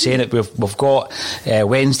we keep saying it. We've got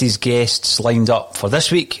Wednesday's guests lined up for this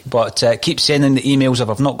week, but keep sending the emails. If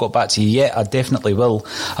I've not got back to you yet, I definitely will.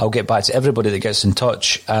 I'll get back to everybody that gets in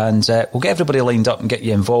touch, and we'll get everybody lined up and get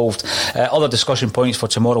you involved. Other discussion points for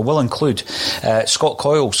tomorrow will include Scott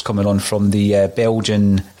Coyle's coming on from the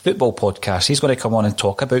Belgian football podcast. He's going to come on and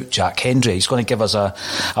talk about Jack Hendry. He's going to give us a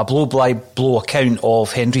blow-by-blow account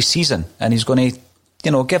of Hendry's season, and he's going to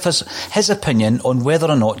give us his opinion on whether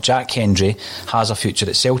or not Jack Hendry has a future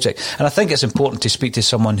at Celtic. And I think it's important to speak to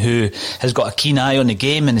someone who has got a keen eye on the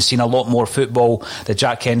game and has seen a lot more football that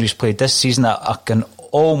Jack Hendry's played this season. I can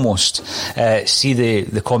almost see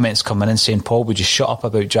the comments coming in saying, Paul, would you shut up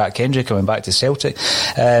about Jack Hendry coming back to Celtic?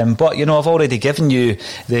 But, I've already given you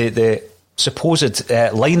the supposed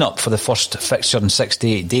lineup for the first fixture in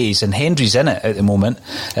 68 days, and Hendry's in it at the moment.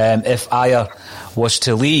 If Ayer was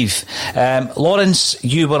to leave, Lawrence,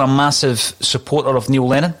 you were a massive supporter of Neil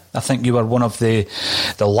Lennon. I think you were one of the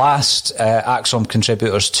last Axom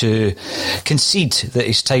contributors to concede that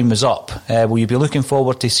his time was up. Will you be looking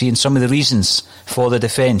forward to seeing some of the reasons for the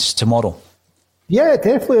defence tomorrow? Yeah,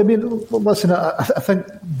 definitely. I mean, listen, I think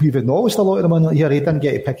we've acknowledged a lot of them on here. He didn't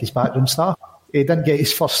get to pick his backroom staff. He didn't get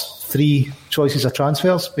his first three choices of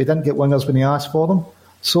transfers. He didn't get wingers when he asked for them.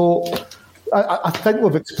 So I think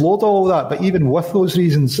we've explored all that, but even with those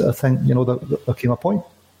reasons, I think, there came a point,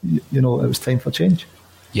 it was time for change.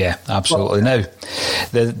 Yeah, absolutely. Now,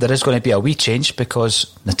 there is going to be a wee change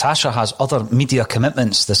because Natasha has other media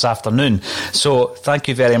commitments this afternoon. So thank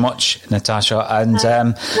you very much, Natasha.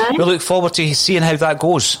 And we look forward to seeing how that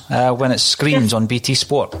goes when it's screened on BT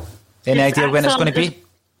Sport. Any idea when it's going to be?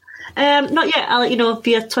 Not yet. I'll let you know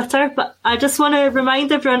via Twitter, but I just want to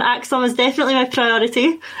remind everyone ACSOM is definitely my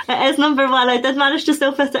priority. It is number one. I did manage to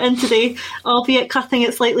still fit it in today, albeit cutting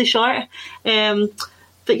it slightly short.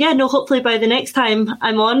 But yeah, hopefully by the next time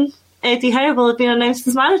I'm on, Eddie Howe will have been announced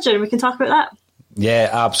as manager and we can talk about that.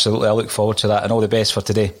 Yeah, absolutely. I look forward to that, and all the best for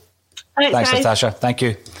today. Thanks, guys. Natasha. Thank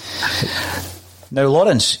you. Now,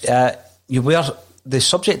 Lawrence, you were the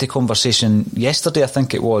subject of conversation yesterday, I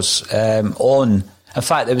think it was, in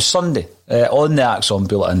fact, it was Sunday on the ACSOM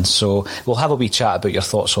Bulletin, so we'll have a wee chat about your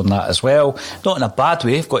thoughts on that as well. Not in a bad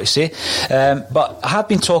way, I've got to say. But I have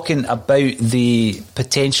been talking about the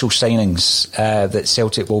potential signings that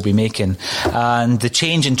Celtic will be making and the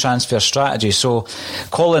change in transfer strategy. So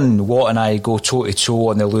Colin Watt and I go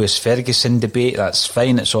toe-to-toe on the Lewis Ferguson debate. That's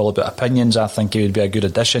fine, it's all about opinions. I think he would be a good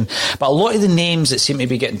addition. But a lot of the names that seem to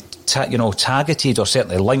be getting targeted or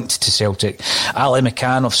certainly linked to Celtic: Ali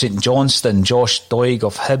McCann of St Johnstone, Josh Doig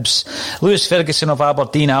of Hibs, Lewis Ferguson of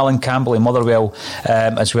Aberdeen, Alan Campbell of Motherwell,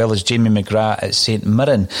 as well as Jamie McGrath at St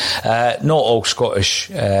Mirren. Not all Scottish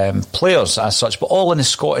players as such, but all in the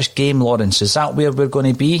Scottish game, Lawrence. Is that where we're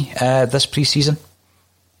going to be this pre-season?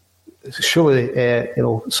 Surely,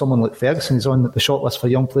 someone like Ferguson is on the shortlist for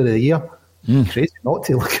Young Player of the Year. Crazy not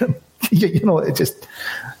to look at him. We've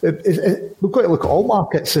got to look at all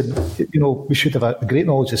markets, and we should have a great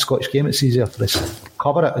knowledge of the Scottish game. It's easier for us to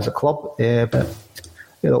cover it as a club, but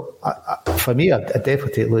for me, I'd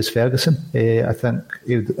definitely take Lewis Ferguson. I think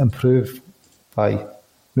he would improve by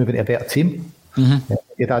moving to a better team.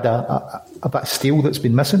 He'd had a bit of steel that's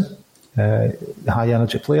been missing, the high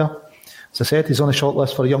energy player. As I said, he's on the short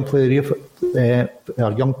list for a Young Player of the Year,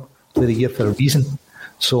 Young Player of the Year for a reason.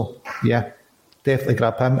 So yeah, definitely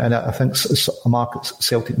grab him, and I think a market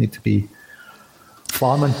Celtic need to be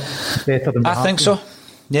farming better than I think so.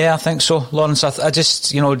 Yeah, I think so, Lawrence. I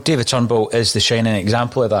just, David Turnbull is the shining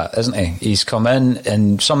example of that, isn't he? He's come in,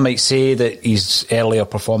 and some might say that his earlier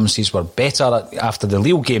performances were better after the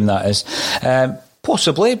Lille game, that is.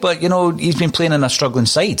 Possibly, but he's been playing in a struggling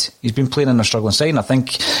side. And I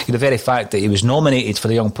think the very fact that he was nominated for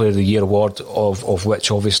the Young Player of the Year award, of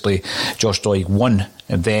which obviously Josh Doig won,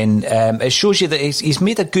 then it shows you that he's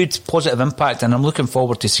made a good positive impact, and I'm looking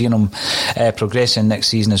forward to seeing him progressing next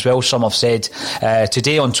season as well. Some have said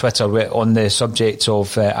today on Twitter on the subject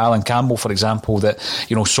of Alan Campbell, for example, that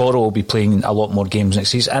Soro will be playing a lot more games next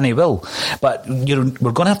season, and he will. But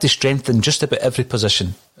we're going to have to strengthen just about every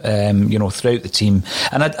position throughout the team.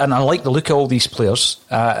 And I like the look of all these players,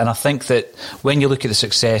 and I think that when you look at the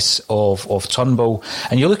success of Turnbull,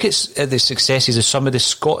 and you look at the successes of some of the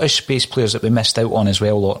Scottish-based players that we missed out on as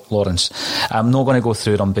well, Lawrence, I'm not going to go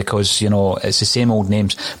through them because it's the same old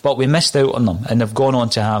names, but we missed out on them, and they've gone on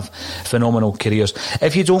to have phenomenal careers.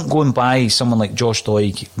 If you don't go and buy someone like Josh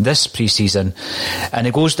Doig this pre-season, and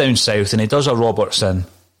he goes down south and he does a Robertson,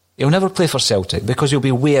 he'll never play for Celtic because he'll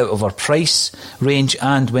be way out of our price range,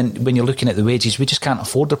 and when you're looking at the wages, we just can't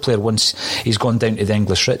afford the player once he's gone down to the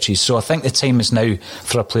English riches. So I think the time is now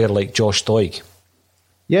for a player like Josh Doig.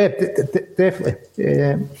 Yeah, definitely.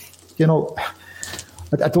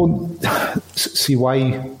 I don't see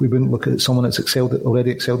why we wouldn't look at someone that's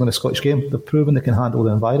already excelled in the Scottish game. They've proven they can handle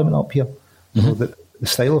the environment up here, the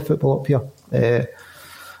style of football up here.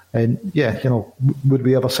 And yeah, would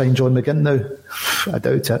we ever sign John McGinn now? I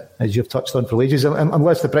doubt it, as you've touched on, for wages,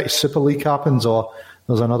 unless the British Super League happens or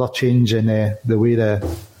there's another change in the way I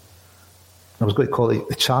was going to call it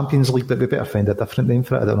the Champions League, but we better find a different name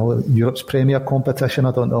for it. I don't know, Europe's Premier competition,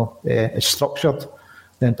 I don't know. It's structured,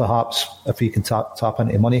 then perhaps if we can tap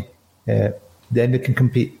into money, then we can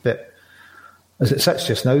compete. But as it sits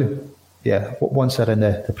just now, yeah, once they're in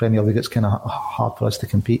the Premier League, it's kind of hard for us to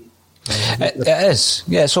compete. It is,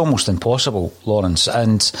 yeah, it's almost impossible, Lawrence.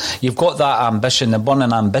 And you've got that ambition, the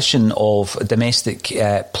burning ambition of domestic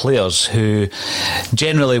players who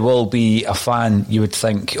generally will be a fan, you would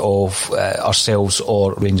think, of ourselves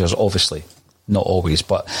or Rangers, obviously. Not always,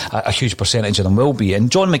 but a huge percentage of them will be.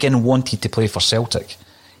 And John McGinn wanted to play for Celtic.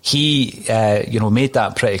 He, made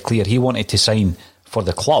that pretty clear. He wanted to sign for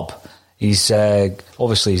the club. He's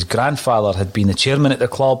obviously, his grandfather had been the chairman at the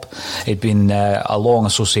club. He'd been a long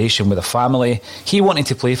association with the family. He wanted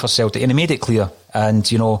to play for Celtic, and he made it clear. And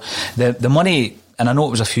the money and I know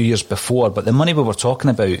it was a few years before, but the money we were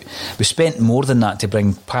talking about, we spent more than that to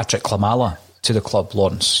bring Patrick Klimala to the club,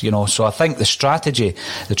 Lawrence. So I think the strategy,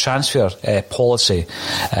 the transfer policy,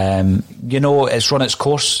 it's run its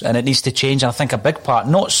course and it needs to change. And I think a big part,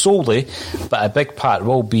 not solely, but a big part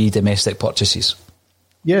will be domestic purchases.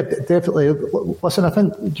 Yeah, definitely. Listen, I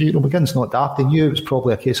think McGinn's not daft. He knew it was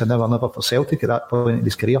probably a case of never for Celtic at that point in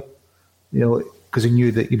his career. Because he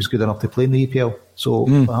knew that he was good enough to play in the EPL. So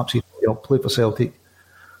perhaps he play for Celtic,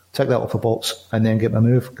 tick that off the box, and then get a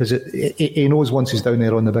move. Because he knows once he's down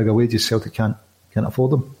there on the bigger wages, Celtic can't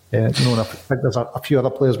afford them. And I think there's a few other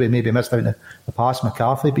players we maybe missed out in the past.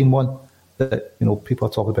 McCarthy being one that people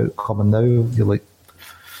are talking about coming now. You're like,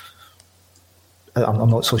 I'm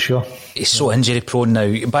not so sure. He's so injury prone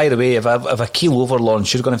now. By the way, if I keel over,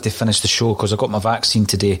 Lawrence, you're going to have to finish the show because I got my vaccine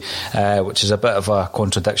today, which is a bit of a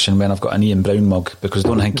contradiction when I've got an Ian Brown mug, because I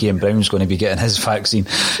don't think Ian Brown's going to be getting his vaccine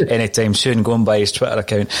anytime soon, going by his Twitter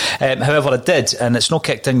account. However, I did, and it's not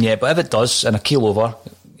kicked in yet, but if it does and I keel over,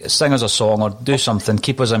 sing us a song or do something,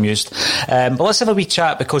 keep us amused. But let's have a wee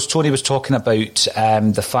chat, because Tony was talking about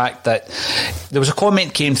the fact that there was a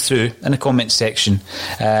comment came through in the comment section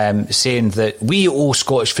saying that we owe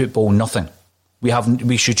Scottish football nothing.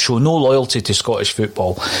 We should show no loyalty to Scottish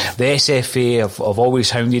football. The SFA have always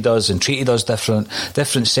hounded us and treated us different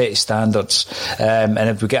set of standards. And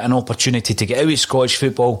if we get an opportunity to get out of Scottish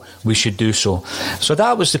football, we should do so. So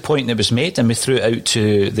that was the point that was made, and we threw it out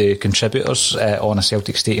to the contributors on A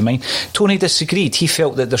Celtic State of Mind. Tony disagreed. He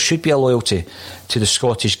felt that there should be a loyalty to the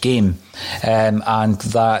Scottish game, and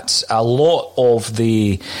that a lot of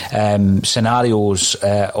the scenarios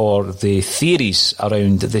or the theories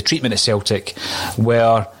around the treatment of Celtic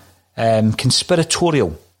were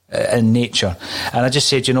conspiratorial in nature. And I just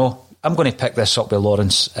said, I'm going to pick this up with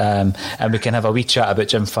Lawrence, and we can have a wee chat about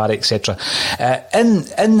Jim Farry, etc.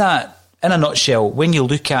 In a nutshell, when you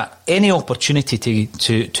look at any opportunity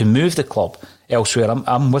to move the club elsewhere,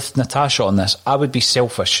 I'm with Natasha on this. I would be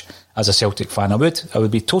selfish as a Celtic fan. I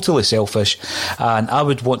would be totally selfish, and I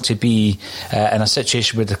would want to be in a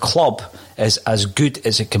situation where the club is as good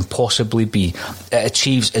as it can possibly be. It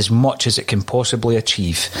achieves as much as it can possibly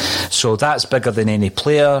achieve. So that's bigger than any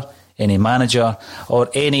player, any manager, or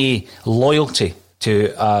any loyalty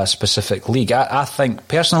to a specific league. I think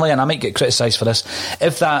personally, and I might get criticised for this,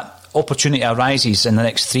 if that opportunity arises in the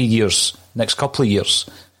next 3 years, next couple of years,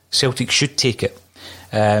 Celtic should take it.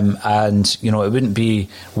 And it wouldn't be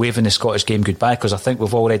waving the Scottish game goodbye, because I think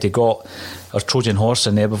we've already got our Trojan horse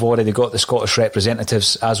in there. We've already got the Scottish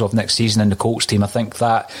representatives as of next season in the Colts team. I think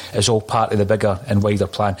that is all part of the bigger and wider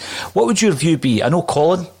plan. What would your view be? I know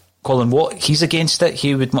Colin Watt, he's against it.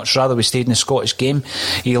 He would much rather we stayed in the Scottish game.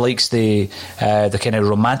 He likes the kind of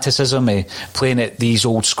romanticism of playing at these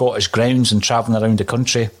old Scottish grounds and travelling around the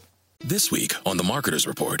country. This week on The Marketer's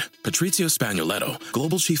Report, Patrizio Spagnoletto,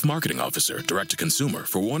 Global Chief Marketing Officer, Direct-to-Consumer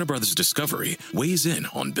for Warner Brothers Discovery, weighs in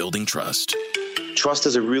on building trust. Trust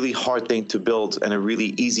is a really hard thing to build and a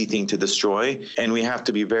really easy thing to destroy, and we have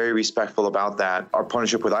to be very respectful about that. Our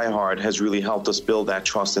partnership with iHeart has really helped us build that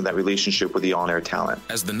trust and that relationship with the on-air talent.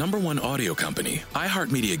 As the #1 audio company,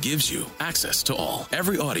 iHeartMedia gives you access to all.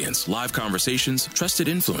 Every audience, live conversations, trusted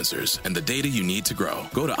influencers, and the data you need to grow.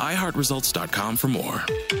 Go to iHeartResults.com for more.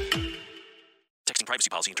 Texting privacy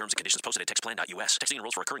policy and terms and conditions posted at textplan.us. Texting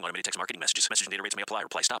enrolls for recurring automated text marketing messages. Message and data rates may apply.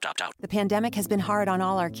 Reply stop, opt out. The pandemic has been hard on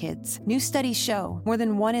all our kids. New studies show more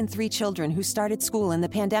than 1 in 3 children who started school in the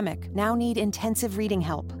pandemic now need intensive reading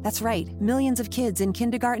help. That's right. Millions of kids in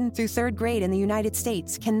kindergarten through 3rd grade in the United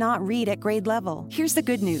States cannot read at grade level. Here's the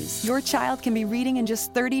good news. Your child can be reading in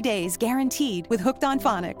just 30 days, guaranteed, with Hooked on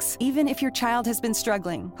Phonics. Even if your child has been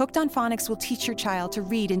struggling, Hooked on Phonics will teach your child to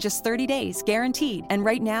read in just 30 days, guaranteed. And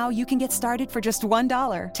right now, you can get started for just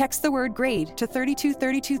 $1. Text the word GRADE to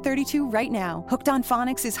 323232 right now. Hooked on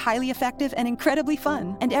Phonics is highly effective and incredibly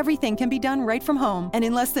fun, and everything can be done right from home and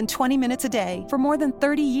in less than 20 minutes a day. For more than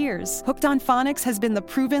 30 years, Hooked on Phonics has been the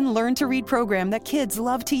proven learn-to-read program that kids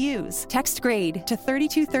love to use. Text GRADE to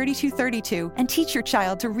 323232 and teach your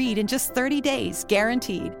child to read in just 30 days,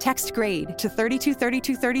 guaranteed. Text GRADE to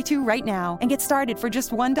 323232 right now and get started for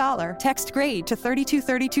just $1. Text GRADE to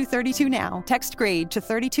 323232 now. Text GRADE to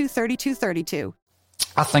 323232.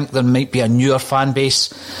 I think there might be a newer fan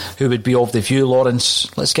base who would be of the view, Lawrence,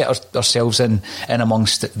 let's get ourselves in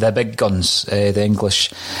amongst the big guns, the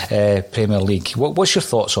English Premier League. What's your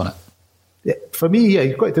thoughts on it? Yeah, for me,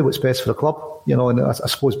 you've got to do what's best for the club, and I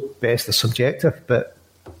suppose best is subjective, but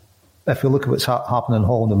if you look at what's happening in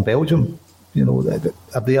Holland and Belgium,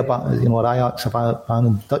 are they Ajax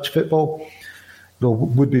abandoning Dutch football?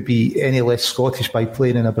 Would we be any less Scottish by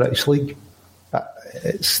playing in a British league?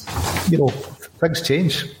 It's, things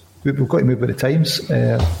change. We've got to move with the times.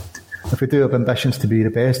 If we do have ambitions to be the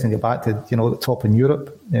best and get back to the top in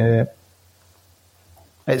Europe,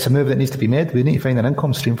 it's a move that needs to be made. We need to find an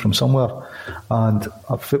income stream from somewhere and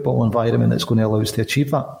a football environment that's going to allow us to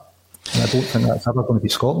achieve that. And I don't think that's ever going to be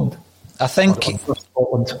Scotland. I think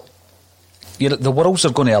the worlds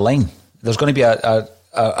are going to align. There's going to be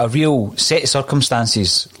a real set of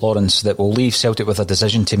circumstances, Lawrence, that will leave Celtic with a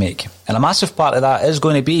decision to make. And a massive part of that is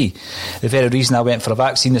going to be the very reason I went for a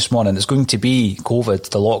vaccine this morning. It's going to be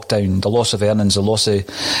COVID, the lockdown, the loss of earnings, the loss of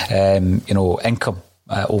income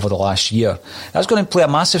over the last year. That's going to play a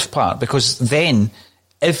massive part, because then,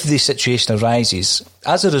 if the situation arises,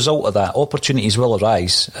 as a result of that, opportunities will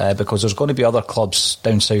arise, because there's going to be other clubs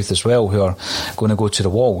down south as well who are going to go to the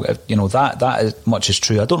wall. That much is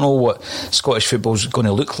true. I don't know what Scottish football is going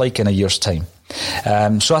to look like in a year's time.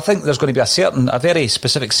 So I think there's going to be a very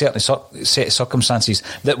specific set of circumstances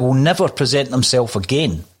that will never present themselves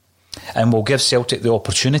again, and will give Celtic the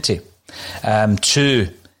opportunity to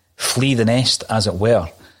flee the nest, as it were.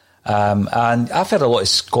 And I've heard a lot of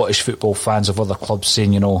Scottish football fans of other clubs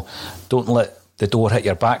saying, don't let the door hit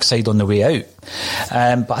your backside on the way out.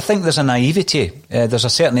 But I think there's a naivety. There's a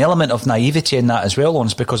certain element of naivety in that as well,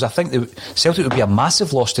 Lawrence, because I think Celtic would be a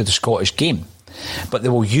massive loss to the Scottish game. But they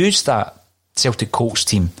will use that Celtic Colts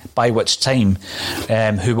team, by which time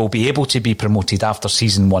who will be able to be promoted after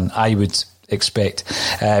season 1, I would expect,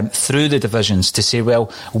 through the divisions, to say,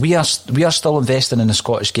 well, we are still investing in the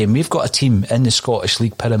Scottish game. We've got a team in the Scottish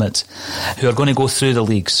League pyramid who are going to go through the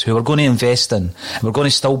leagues, who are going to invest in, and we're going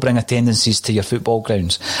to still bring attendances to your football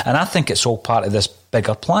grounds. And I think it's all part of this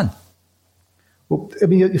bigger plan. Well, I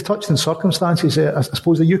mean, you've touched on circumstances. I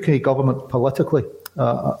suppose the UK government politically,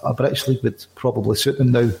 a British league would probably suit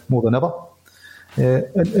them now more than ever.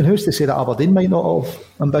 And who's to say that Aberdeen might not have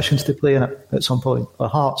ambitions to play in it at some point, or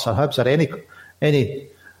Hearts, or Hibs, or any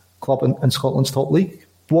club in Scotland's top league?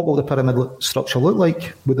 What will the pyramid structure look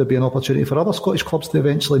like? Would there be an opportunity for other Scottish clubs to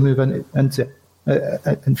eventually move into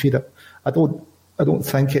and feed it? I don't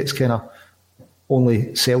think it's kind of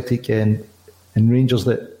only Celtic and Rangers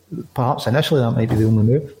that, perhaps initially that might be the only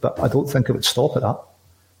move, but I don't think it would stop at that.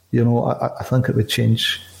 I think it would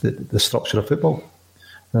change the structure of football.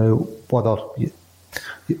 Now, whether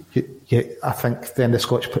I think then the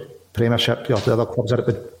Scottish Premiership, the other clubs that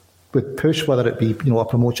it would push, whether it be a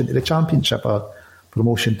promotion to the Championship or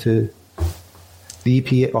promotion to the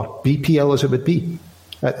EPL or BPL as it would be.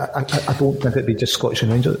 I don't think it'd be just Scottish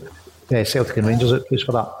and Rangers, Celtic and Rangers that push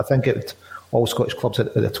for that. I think all Scottish clubs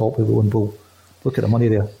at the top will go and will look at the money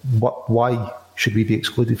there. Why should we be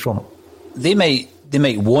excluded from it? They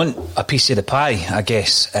might want a piece of the pie, I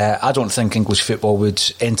guess. I don't think English football would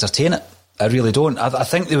entertain it. I really don't. I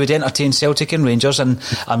think they would entertain Celtic and Rangers, and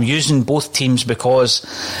I'm using both teams because,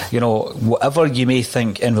 whatever you may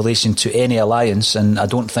think in relation to any alliance, and I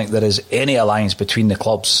don't think there is any alliance between the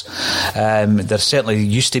clubs. There certainly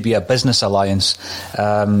used to be a business alliance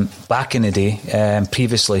back in the day,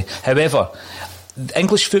 previously. However,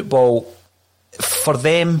 English football, for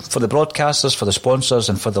them, for the broadcasters, for the sponsors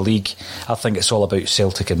and for the league, I think it's all about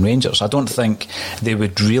Celtic and Rangers. I don't think they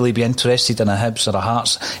would really be interested in a Hibs or a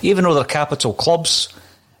Hearts, even though they're capital clubs.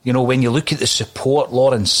 When you look at the support,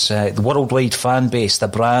 Lawrence, the worldwide fan base, the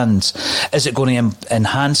brand, is it going to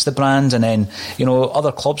enhance the brand? And then,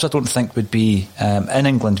 other clubs I don't think would be, in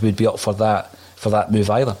England, would be up for that move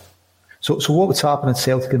either. So what would happen if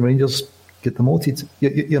Celtic and Rangers get demoted?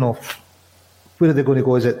 Where are they going to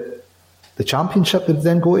go? Is it the Championship would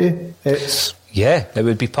then go to? It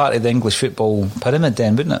would be part of the English football pyramid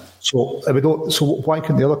then, wouldn't it? So why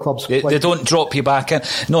couldn't the other clubs... They don't drop you back in.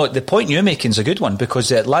 No, the point you're making is a good one, because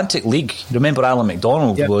the Atlantic League, remember Alan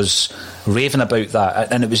McDonald was raving about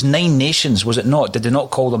that, and it was 9 nations, was it not? Did they not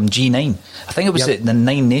call them G9? I think it was the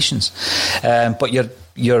 9 nations. But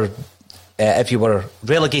you're if you were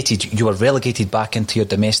relegated, you were relegated back into your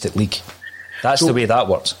domestic league. That's the way that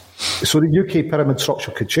works. So the UK pyramid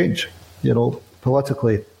structure could change.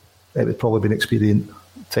 Politically, it would probably be an expedient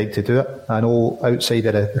time to do it. I know outside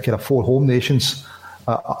of the kind of 4 home nations,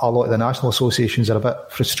 a lot of the national associations are a bit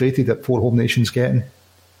frustrated at 4 home nations getting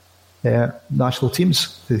national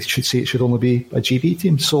teams. They should say it should only be a GB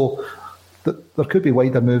team. So there could be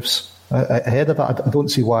wider moves ahead of that. I don't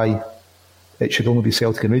see why it should only be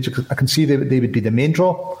Celtic and Rangers. I can see they would be the main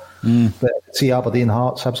draw. But see Aberdeen,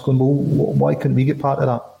 Hearts, Hibs going, well, why couldn't we get part of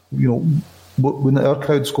that? Wouldn't our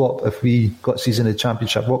crowds go up if we got a season in the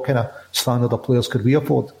Championship? What kind of standard of players could we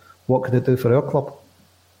afford? What could it do for our club?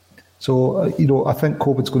 So, I think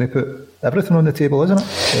COVID's going to put everything on the table, isn't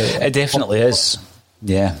it? It definitely is.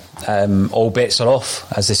 Yeah, all bets are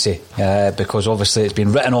off, as they say, because obviously it's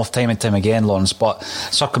been written off time and time again, Lawrence, but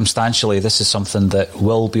circumstantially this is something that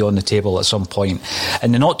will be on the table at some point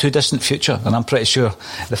in the not too distant future, and I'm pretty sure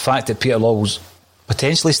the fact that Peter Lawwell's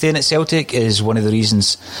potentially staying at Celtic is one of the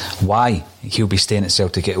reasons why he'll be staying at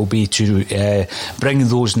Celtic. It will be to bring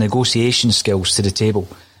those negotiation skills to the table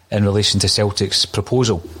in relation to Celtic's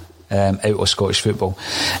proposal out of Scottish football.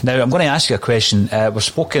 Now, I'm going to ask you a question. We've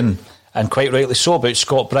spoken, and quite rightly so, about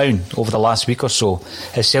Scott Brown over the last week or so.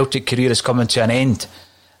 His Celtic career is coming to an end,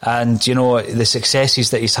 and you know, the successes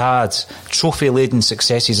that he's had, trophy-laden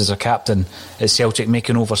successes as a captain at Celtic,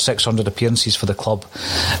 making over 600 appearances for the club,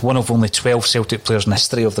 one of only 12 Celtic players in the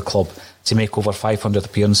history of the club to make over 500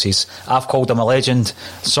 appearances. I've called him a legend.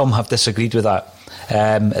 Some have disagreed with that.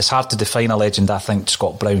 It's hard to define a legend. I think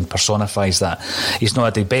Scott Brown personifies that. He's not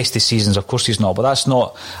had the best of seasons, of course he's not, but that's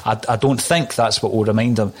not, I don't think that's what we'll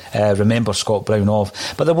remember Scott Brown of.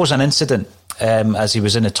 But there was an incident as he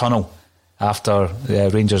was in the tunnel after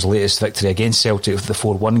Rangers' latest victory against Celtic, the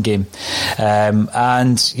 4-1 game,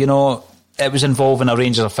 and you know, it was involving a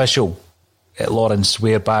Rangers official at Lawrence,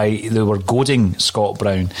 whereby they were goading Scott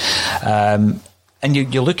Brown. And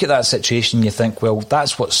you look at that situation and you think, well,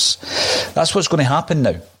 that's what's going to happen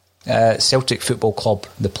now. Celtic Football Club,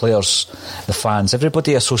 the players, the fans,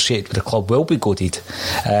 everybody associated with the club will be goaded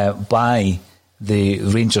by the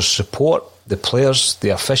Rangers support, the players, the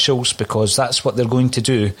officials, because that's what they're going to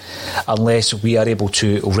do unless we are able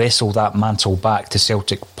to wrestle that mantle back to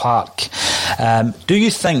Celtic Park. Do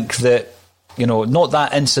you think that, you know, not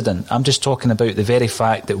that incident, I'm just talking about the very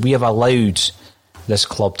fact that we have allowed this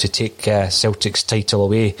club to take Celtic's title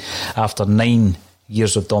away after 9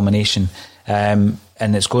 years of domination, and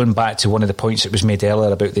it's going back to one of the points that was made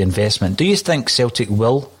earlier about the investment. Do you think Celtic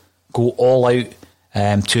will go all out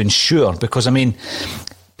to ensure, because I mean,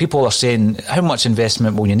 people are saying, how much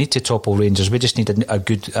investment will you need to topple Rangers? We just need a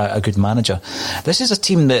good manager. This is a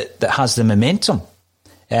team that has the momentum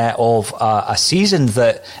of a season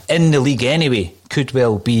that in the league anyway could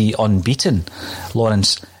well be unbeaten.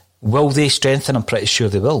 Lawrence, will they strengthen? I'm pretty sure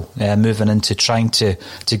they will, moving into trying to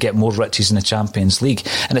get more riches in the Champions League.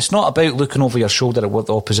 And it's not about looking over your shoulder at what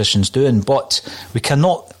the opposition's doing, but we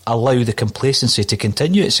cannot allow the complacency to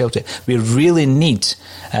continue at Celtic. We really need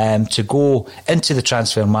to go into the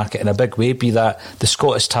transfer market in a big way, be that the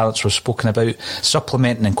Scottish talents we've spoken about,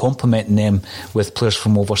 supplementing and complementing them with players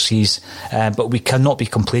from overseas, but we cannot be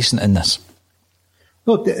complacent in this.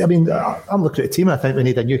 No, I mean, I'm looking at the team and I think we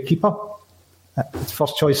need a new keeper.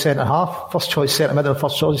 First choice centre half, first choice centre mid, and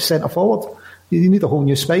first choice centre forward. You need a whole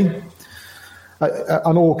new spine.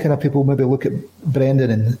 I know kind of people maybe look at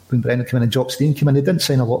Brendan, and when Brendan came in and Jock Stein came in, they didn't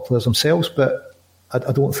sign a lot of players themselves, but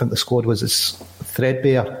I don't think the squad was as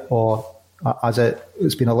threadbare or as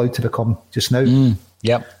it's been allowed to become just now.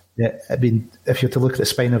 Yeah, I mean, if you're to look at the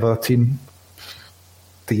spine of our team,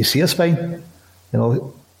 do you see a spine? You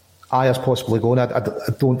know, Ayer's possibly going. I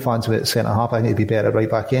don't fancy it at centre half. I need to be better at right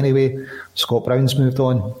back anyway. Scott Brown's moved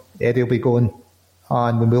on. Eddie will be going.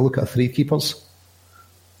 And when we look at three keepers,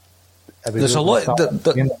 there's a lot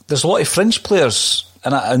of fringe players,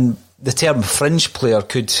 and the term fringe player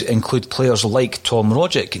could include players like Tom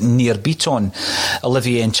Rogic, Nir Beaton,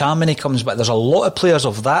 Olivier Ntcham comes back. There's a lot of players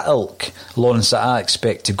of that ilk, Lawrence, that I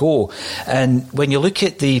expect to go. And when you look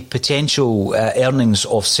at the potential earnings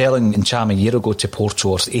of selling Ntcham a year ago to Porto,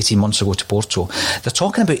 or 18 months ago to Porto, they're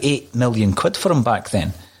talking about £8 million for him back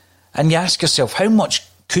then. And you ask yourself, how much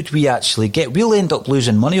could we actually get? We'll end up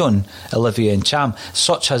losing money on Olivier Ntcham.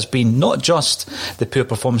 Such has been not just the poor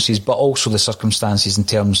performances, but also the circumstances in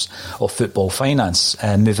terms of football finance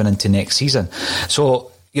moving into next season.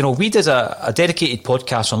 So, you know, we did a dedicated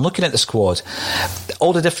podcast on looking at the squad,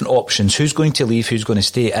 all the different options, who's going to leave, who's going to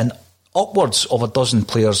stay, and upwards of a dozen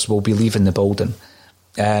players will be leaving the building.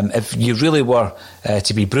 If you really were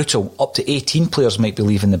to be brutal, up to 18 players might be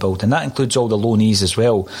leaving the building. That includes all the loanees as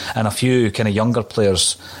well, and a few kind of younger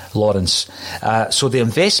players, Lawrence. So the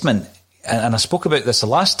investment, and I spoke about this the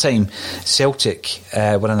last time, Celtic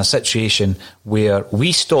were in a situation where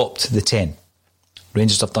we stopped the 10.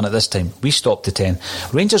 Rangers have done it this time. We stopped the 10.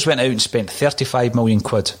 Rangers went out and spent £35 million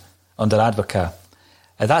under Advocat.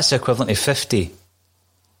 That's the equivalent of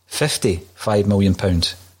 £55 million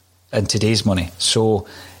in today's money. So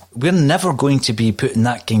we're never going to be putting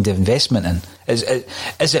that kind of investment in.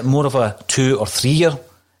 Is it more of a 2 or 3 year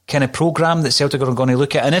kind of programme that Celtic are going to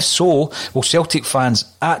look at? And if so, will Celtic fans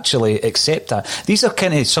actually accept that? These are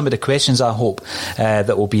kind of some of the questions I hope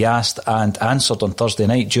that will be asked and answered on Thursday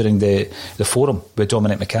night during the forum with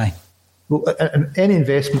Dominic Mackay. Well, any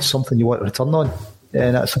investment is something you want to return on.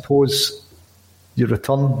 And I suppose your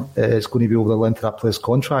return is going to be over the length of that player's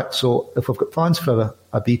contract. So if we've got plans for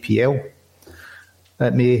a BPL,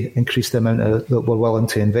 it may increase the amount that we're willing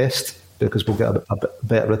to invest because we'll get a bit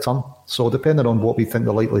better return. So depending on what we think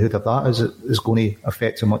the likelihood of that is going to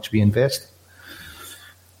affect how much we invest.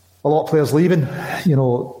 A lot of players leaving, a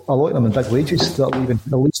lot of them in big wages that are leaving.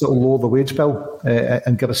 At least it'll lower the wage bill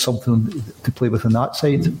and give us something to play with on that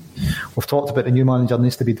side. We've talked about the new manager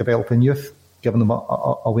needs to be developing youth, giving them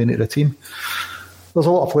a way into the team. There's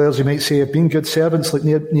a lot of players who might say have been good servants like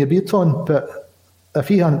Near Beaton, but if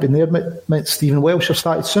he hadn't been there, might Stephen Welsh have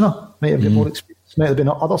started sooner, might have got more experience, might have been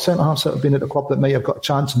other centre-halves that have been at the club that might have got a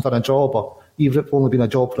chance and done a job, or even if it's only been a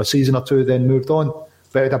job for a season or two, then moved on.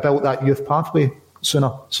 But it'd have built that youth pathway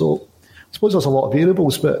sooner. So I suppose there's a lot of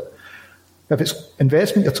variables, but if it's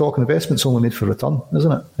investment, you're talking investment's only made for return,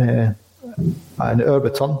 isn't it? And our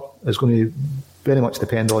return is going to very much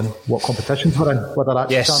depend on what competitions we're in, whether that's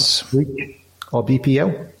Champions League or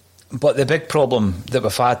BPL. But the big problem that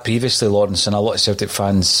we've had previously, Lawrence, and a lot of Celtic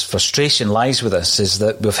fans' frustration lies with us, is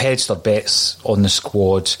that we've hedged our bets on the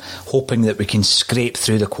squad, hoping that we can scrape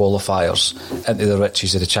through the qualifiers into the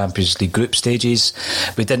riches of the Champions League group stages.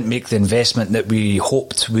 We didn't make the investment that we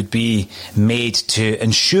hoped would be made to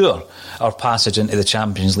ensure our passage into the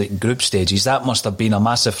Champions League group stages. That must have been a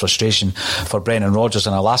massive frustration for Brendan Rodgers,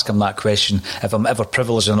 and I'll ask him that question if I'm ever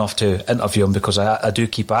privileged enough to interview him, because I do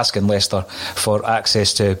keep asking Leicester for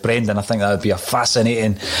access to Brendan. I think that would be a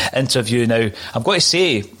fascinating interview. Now, I've got to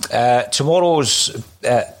say, tomorrow's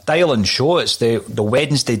dial-in show, it's the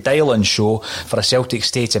Wednesday dial-in show for a Celtic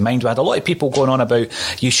State of Mind. We had a lot of people going on about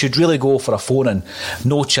you should really go for a phone-in.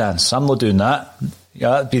 No chance, I'm not doing that.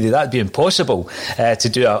 Yeah, that'd be impossible to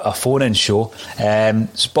do a phone-in show.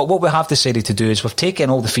 But what we have decided to do is we've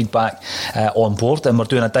taken all the feedback on board, and we're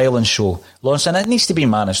doing a dial-in show. Lawrence, and it needs to be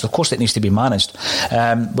managed. Of course it needs to be managed.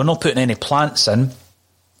 We're not putting any plants in,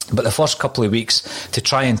 but the first couple of weeks to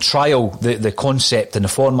try and trial the concept and the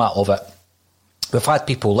format of it. We've had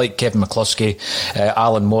people like Kevin McCluskey,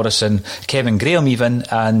 Alan Morrison, Kevin Graham even,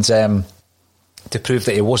 and to prove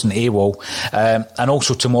that he wasn't AWOL. And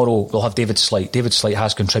also tomorrow we'll have David Slight. David Slight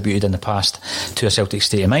has contributed in the past to a Celtic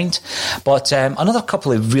State of Mind. But another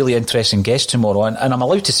couple of really interesting guests tomorrow, and I'm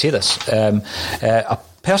allowed to say this, a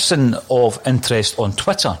person of interest on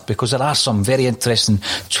Twitter, because there are some very interesting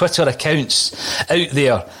Twitter accounts out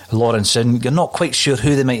there, Lawrence, and you're not quite sure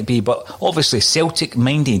who they might be, but obviously Celtic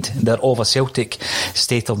minded. They're of a Celtic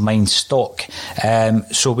state of mind stock.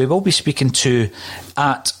 So we will be speaking to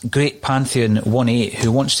at Great Pantheon 18,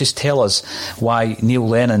 who wants to tell us why Neil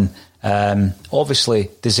Lennon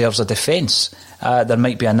obviously deserves a defence. There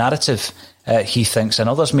might be a narrative, he thinks, and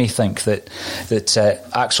others may think, that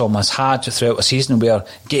Axom has had throughout a season where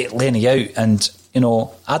get Lenny out, and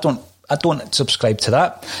I don't subscribe to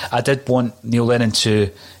that. I did want Neil Lennon to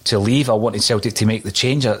leave. I wanted Celtic to make the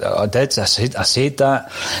change. I did. I said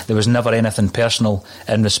that. There was never anything personal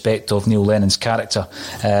in respect of Neil Lennon's character.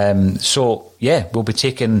 So yeah, we'll be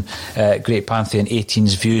taking Great Pantheon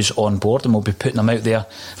 18's views on board, and we'll be putting them out there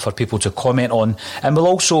for people to comment on. And we'll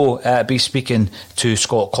also be speaking to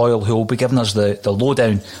Scott Coyle, who will be giving us the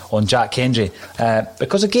lowdown on Jack Hendry.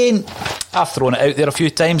 Because again, I've thrown it out there a few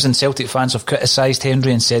times, and Celtic fans have criticised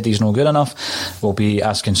Hendry and said he's no good enough. We'll be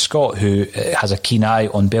asking Scott, who has a keen eye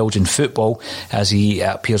on Belgian football, as he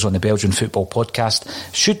appears on the Belgian Football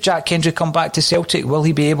Podcast. Should Jack Hendry come back to Celtic, will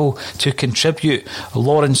he be able to contribute?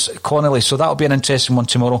 Lawrence Connolly. So that'll be an interesting one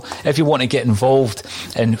tomorrow. If you want to get involved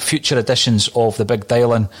in future editions of the Big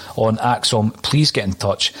Dial-In on Axom, please get in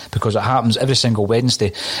touch, because it happens every single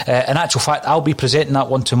Wednesday. In actual fact, I'll be presenting that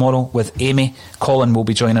one tomorrow with Amy. Colin will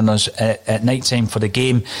be joining us at night time for the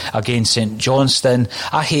game against St Johnstone.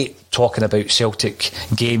 I hate talking about Celtic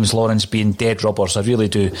games, Lawrence, being dead rubbers. I really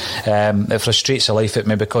do. It frustrates the life out of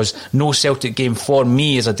me, because no Celtic game for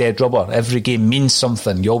me is a dead rubber. Every game means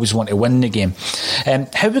something. You always want to win the game.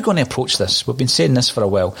 How are we going to approach this? We've been saying this for a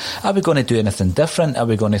while. Are we going to do anything different? Are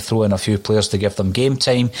we going to throw in a few players to give them game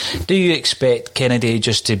time? Do you expect Kennedy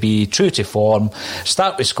just to be true to form,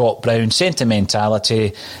 start with Scott Brown,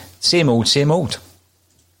 sentimentality, same old, same old?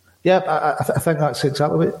 Yeah, I think that's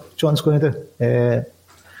exactly what John's going to do.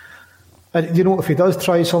 And, if he does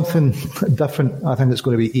try something different, I think it's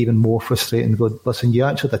going to be even more frustrating. Go, listen, you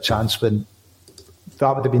actually had a chance when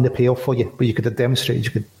that would have been the payoff for you, but you could have demonstrated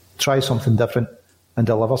you could try something different and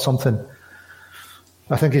deliver something.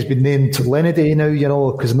 I think he's been named Lenny Day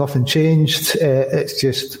now, because nothing changed. It's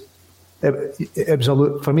just, it was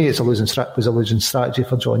for me, it's a losing strategy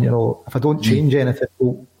for John. If I don't change anything,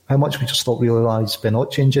 well, how much we just not realise by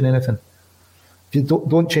not changing anything? If you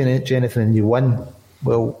don't change anything and you win,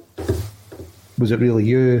 well, was it really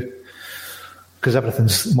you? because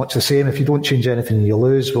everything's much the same. If you don't change anything, you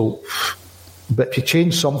lose. Well, but if you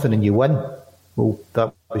change something and you win, well,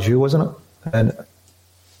 that was you, wasn't it? And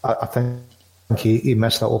I think he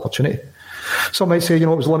missed that opportunity. Some might say, it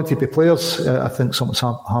was limited by players. I think something's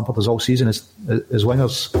hampered us all season as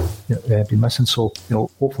wingers been missing. So,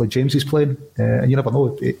 hopefully James is playing. And you never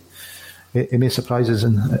know. He may surprise us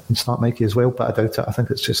and start Mikey as well, but I doubt it. I think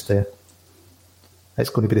it's just it's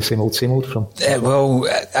going to be the same old from. Well,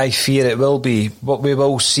 I fear it will be. What we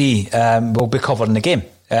will see, we'll be covering the game.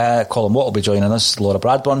 Colin Watt will be joining us. Laura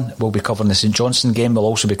Bradburn will be covering the St Johnstone game. We'll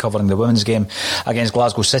also be covering the women's game against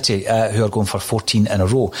Glasgow City, who are going for 14 in a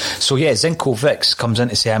row. So yeah, Zinko Vix comes in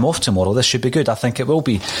to say, I'm off tomorrow. This should be good. I think it will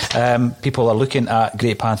be. People are looking at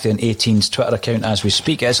Great Pantheon 18's Twitter account as we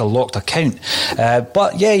speak. It is a locked account.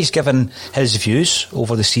 But yeah, he's given his views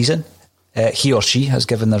over the season. He or she has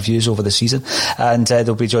given their views over the season, and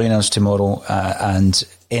they'll be joining us tomorrow, and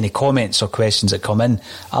any comments or questions that come in,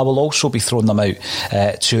 I will also be throwing them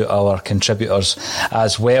out to our contributors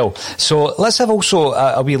as well. So let's have also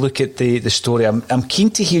a wee look at the story. I'm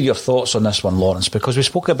keen to hear your thoughts on this one, Lawrence, because we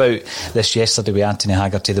spoke about this yesterday with Anthony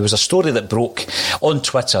Haggerty. There was a story that broke on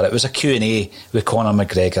Twitter. It was a Q&A with Conor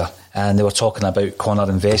McGregor, and they were talking about Conor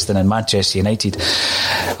investing in Manchester United.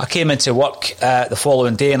 I came into work the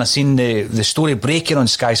following day and I seen the story breaking on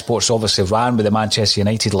Sky Sports, obviously ran with the Manchester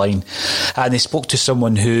United line, and they spoke to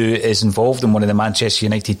someone who is involved in one of the Manchester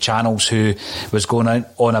United channels who was going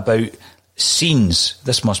on about scenes.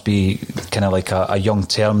 This must be kind of like a young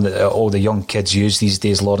term that all the young kids use these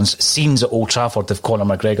days, Lawrence. Scenes at Old Trafford if Conor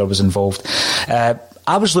McGregor was involved.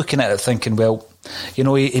 I was looking at it thinking, well,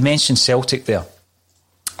 he mentioned Celtic there.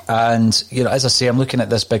 And, as I say, I'm looking at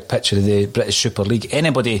this big picture of the British Super League.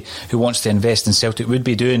 Anybody who wants to invest in Celtic would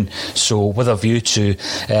be doing so with a view to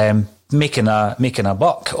making a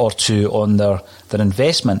buck or two on their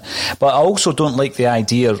investment. But I also don't like the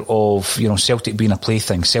idea of Celtic being a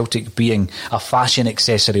plaything, Celtic being a fashion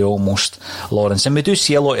accessory almost, Lawrence. And we do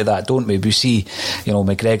see a lot of that, don't we? We see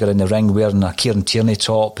McGregor in the ring wearing a Kieran Tierney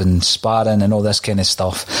top and sparring and all this kind of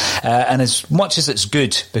stuff. And as much as it's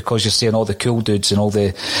good because you're seeing all the cool dudes and all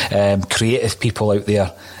the creative people out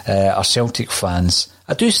there are Celtic fans,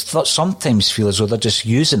 I do sometimes feel as though they're just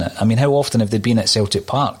using it. I mean, how often have they been at Celtic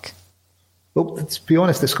Park? Well, to be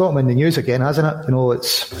honest, it's got him in the news again, hasn't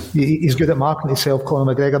it? He's good at marketing himself,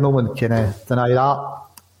 Conor McGregor. No one can deny that.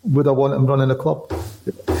 Would I want him running the club?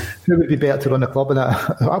 Who would be better to run the club? And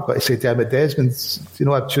I've got to say Dermot Desmond.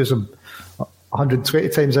 I'd choose him 120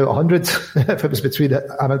 times out of 100 if it was between him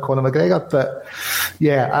and Conor McGregor. But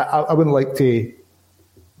yeah, I wouldn't like to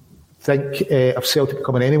think of Celtic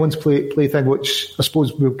becoming anyone's plaything, which I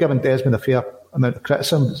suppose we've given Desmond a fair amount of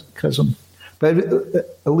criticism. But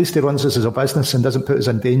at least he runs this as a business and doesn't put us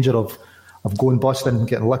in danger of going bust and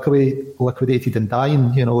getting liquidated and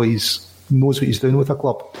dying. He knows what he's doing with a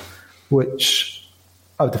club, which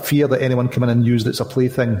I would fear that anyone coming in and used it as a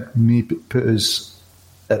plaything may put us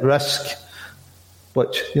at risk.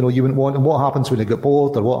 But you wouldn't want. And what happens when they get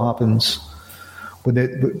bored, or what happens when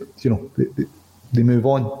they move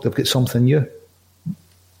on? They've got something new.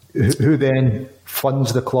 Who then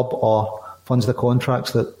funds the club or funds the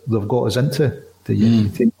contracts that they've got us into? Do you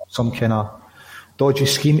take some kind of dodgy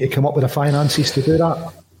scheme to come up with the finances to do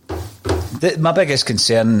that? My biggest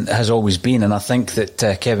concern has always been, and I think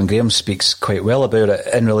that Kevin Graham speaks quite well about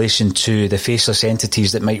it, in relation to the faceless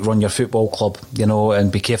entities that might run your football club,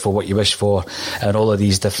 and be careful what you wish for, and all of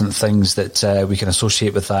these different things that we can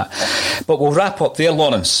associate with that. But we'll wrap up there,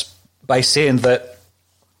 Lawrence, by saying that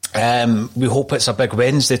we hope it's a big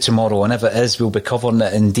Wednesday tomorrow, and if it is, we'll be covering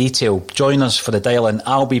it in detail. Join us for the dial-in.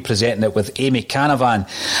 I'll be presenting it with Amy Canavan,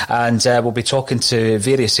 and we'll be talking to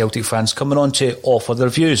various Celtic fans coming on to offer their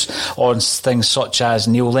views on things such as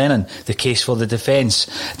Neil Lennon, the case for the defence,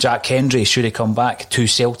 Jack Hendry, should he come back to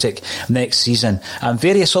Celtic next season, and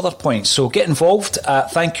various other points. So get involved.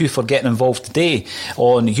 Thank you for getting involved today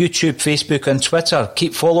on YouTube, Facebook and Twitter.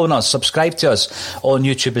 Keep following us, subscribe to us on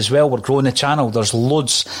YouTube as well. We're growing the channel. There's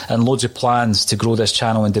loads and loads of plans to grow this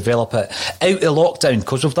channel and develop it out of lockdown,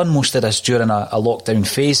 because we've done most of this during a lockdown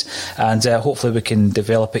phase, and hopefully we can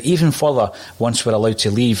develop it even further once we're allowed to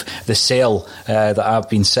leave the cell that I've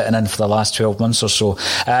been sitting in for the last 12 months or so.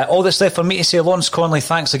 All that's left for me to say, Lawrence Conley,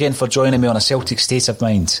 thanks again for joining me on A Celtic State of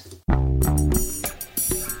Mind.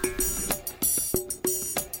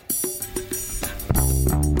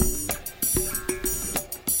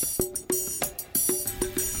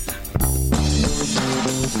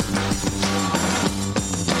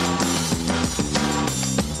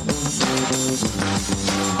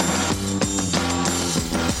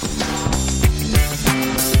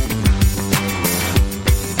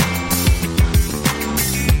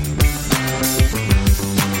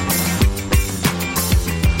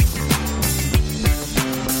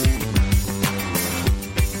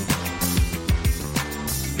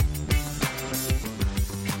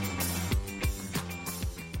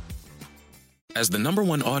 As the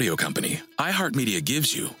 #1 audio company, iHeartMedia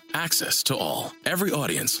gives you access to all. Every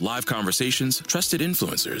audience, live conversations, trusted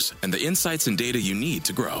influencers, and the insights and data you need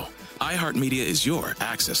to grow. iHeartMedia is your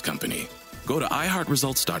access company. Go to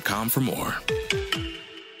iHeartResults.com for more.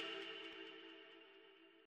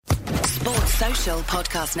 Sports Social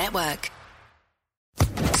Podcast Network.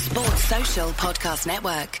 Sports Social Podcast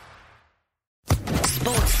Network.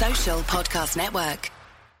 Sports Social Podcast Network.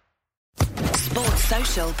 Sports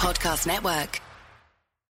Social Podcast Network.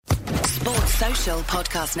 Sports Social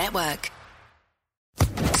Podcast Network.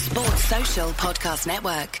 Sports Social Podcast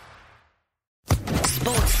Network.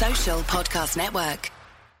 Sports Social Podcast Network.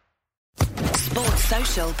 Sports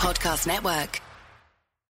Social Podcast Network.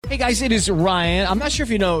 Hey guys, it is Ryan. I'm not sure if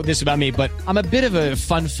you know this about me, but I'm a bit of a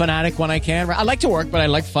fun fanatic when I can. I like to work, but I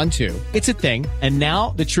like fun too. It's a thing. And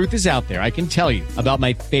now the truth is out there. I can tell you about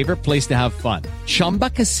my favorite place to have fun. Chumba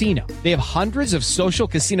Casino. They have hundreds of social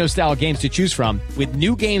casino style games to choose from with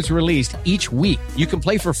new games released each week. You can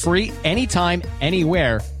play for free anytime,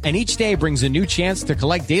 anywhere. And each day brings a new chance to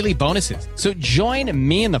collect daily bonuses. So join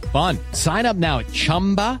me in the fun. Sign up now at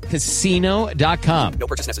ChumbaCasino.com. No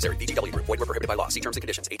purchase necessary. VGW Group. Void where prohibited by law. See terms and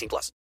conditions. 18+.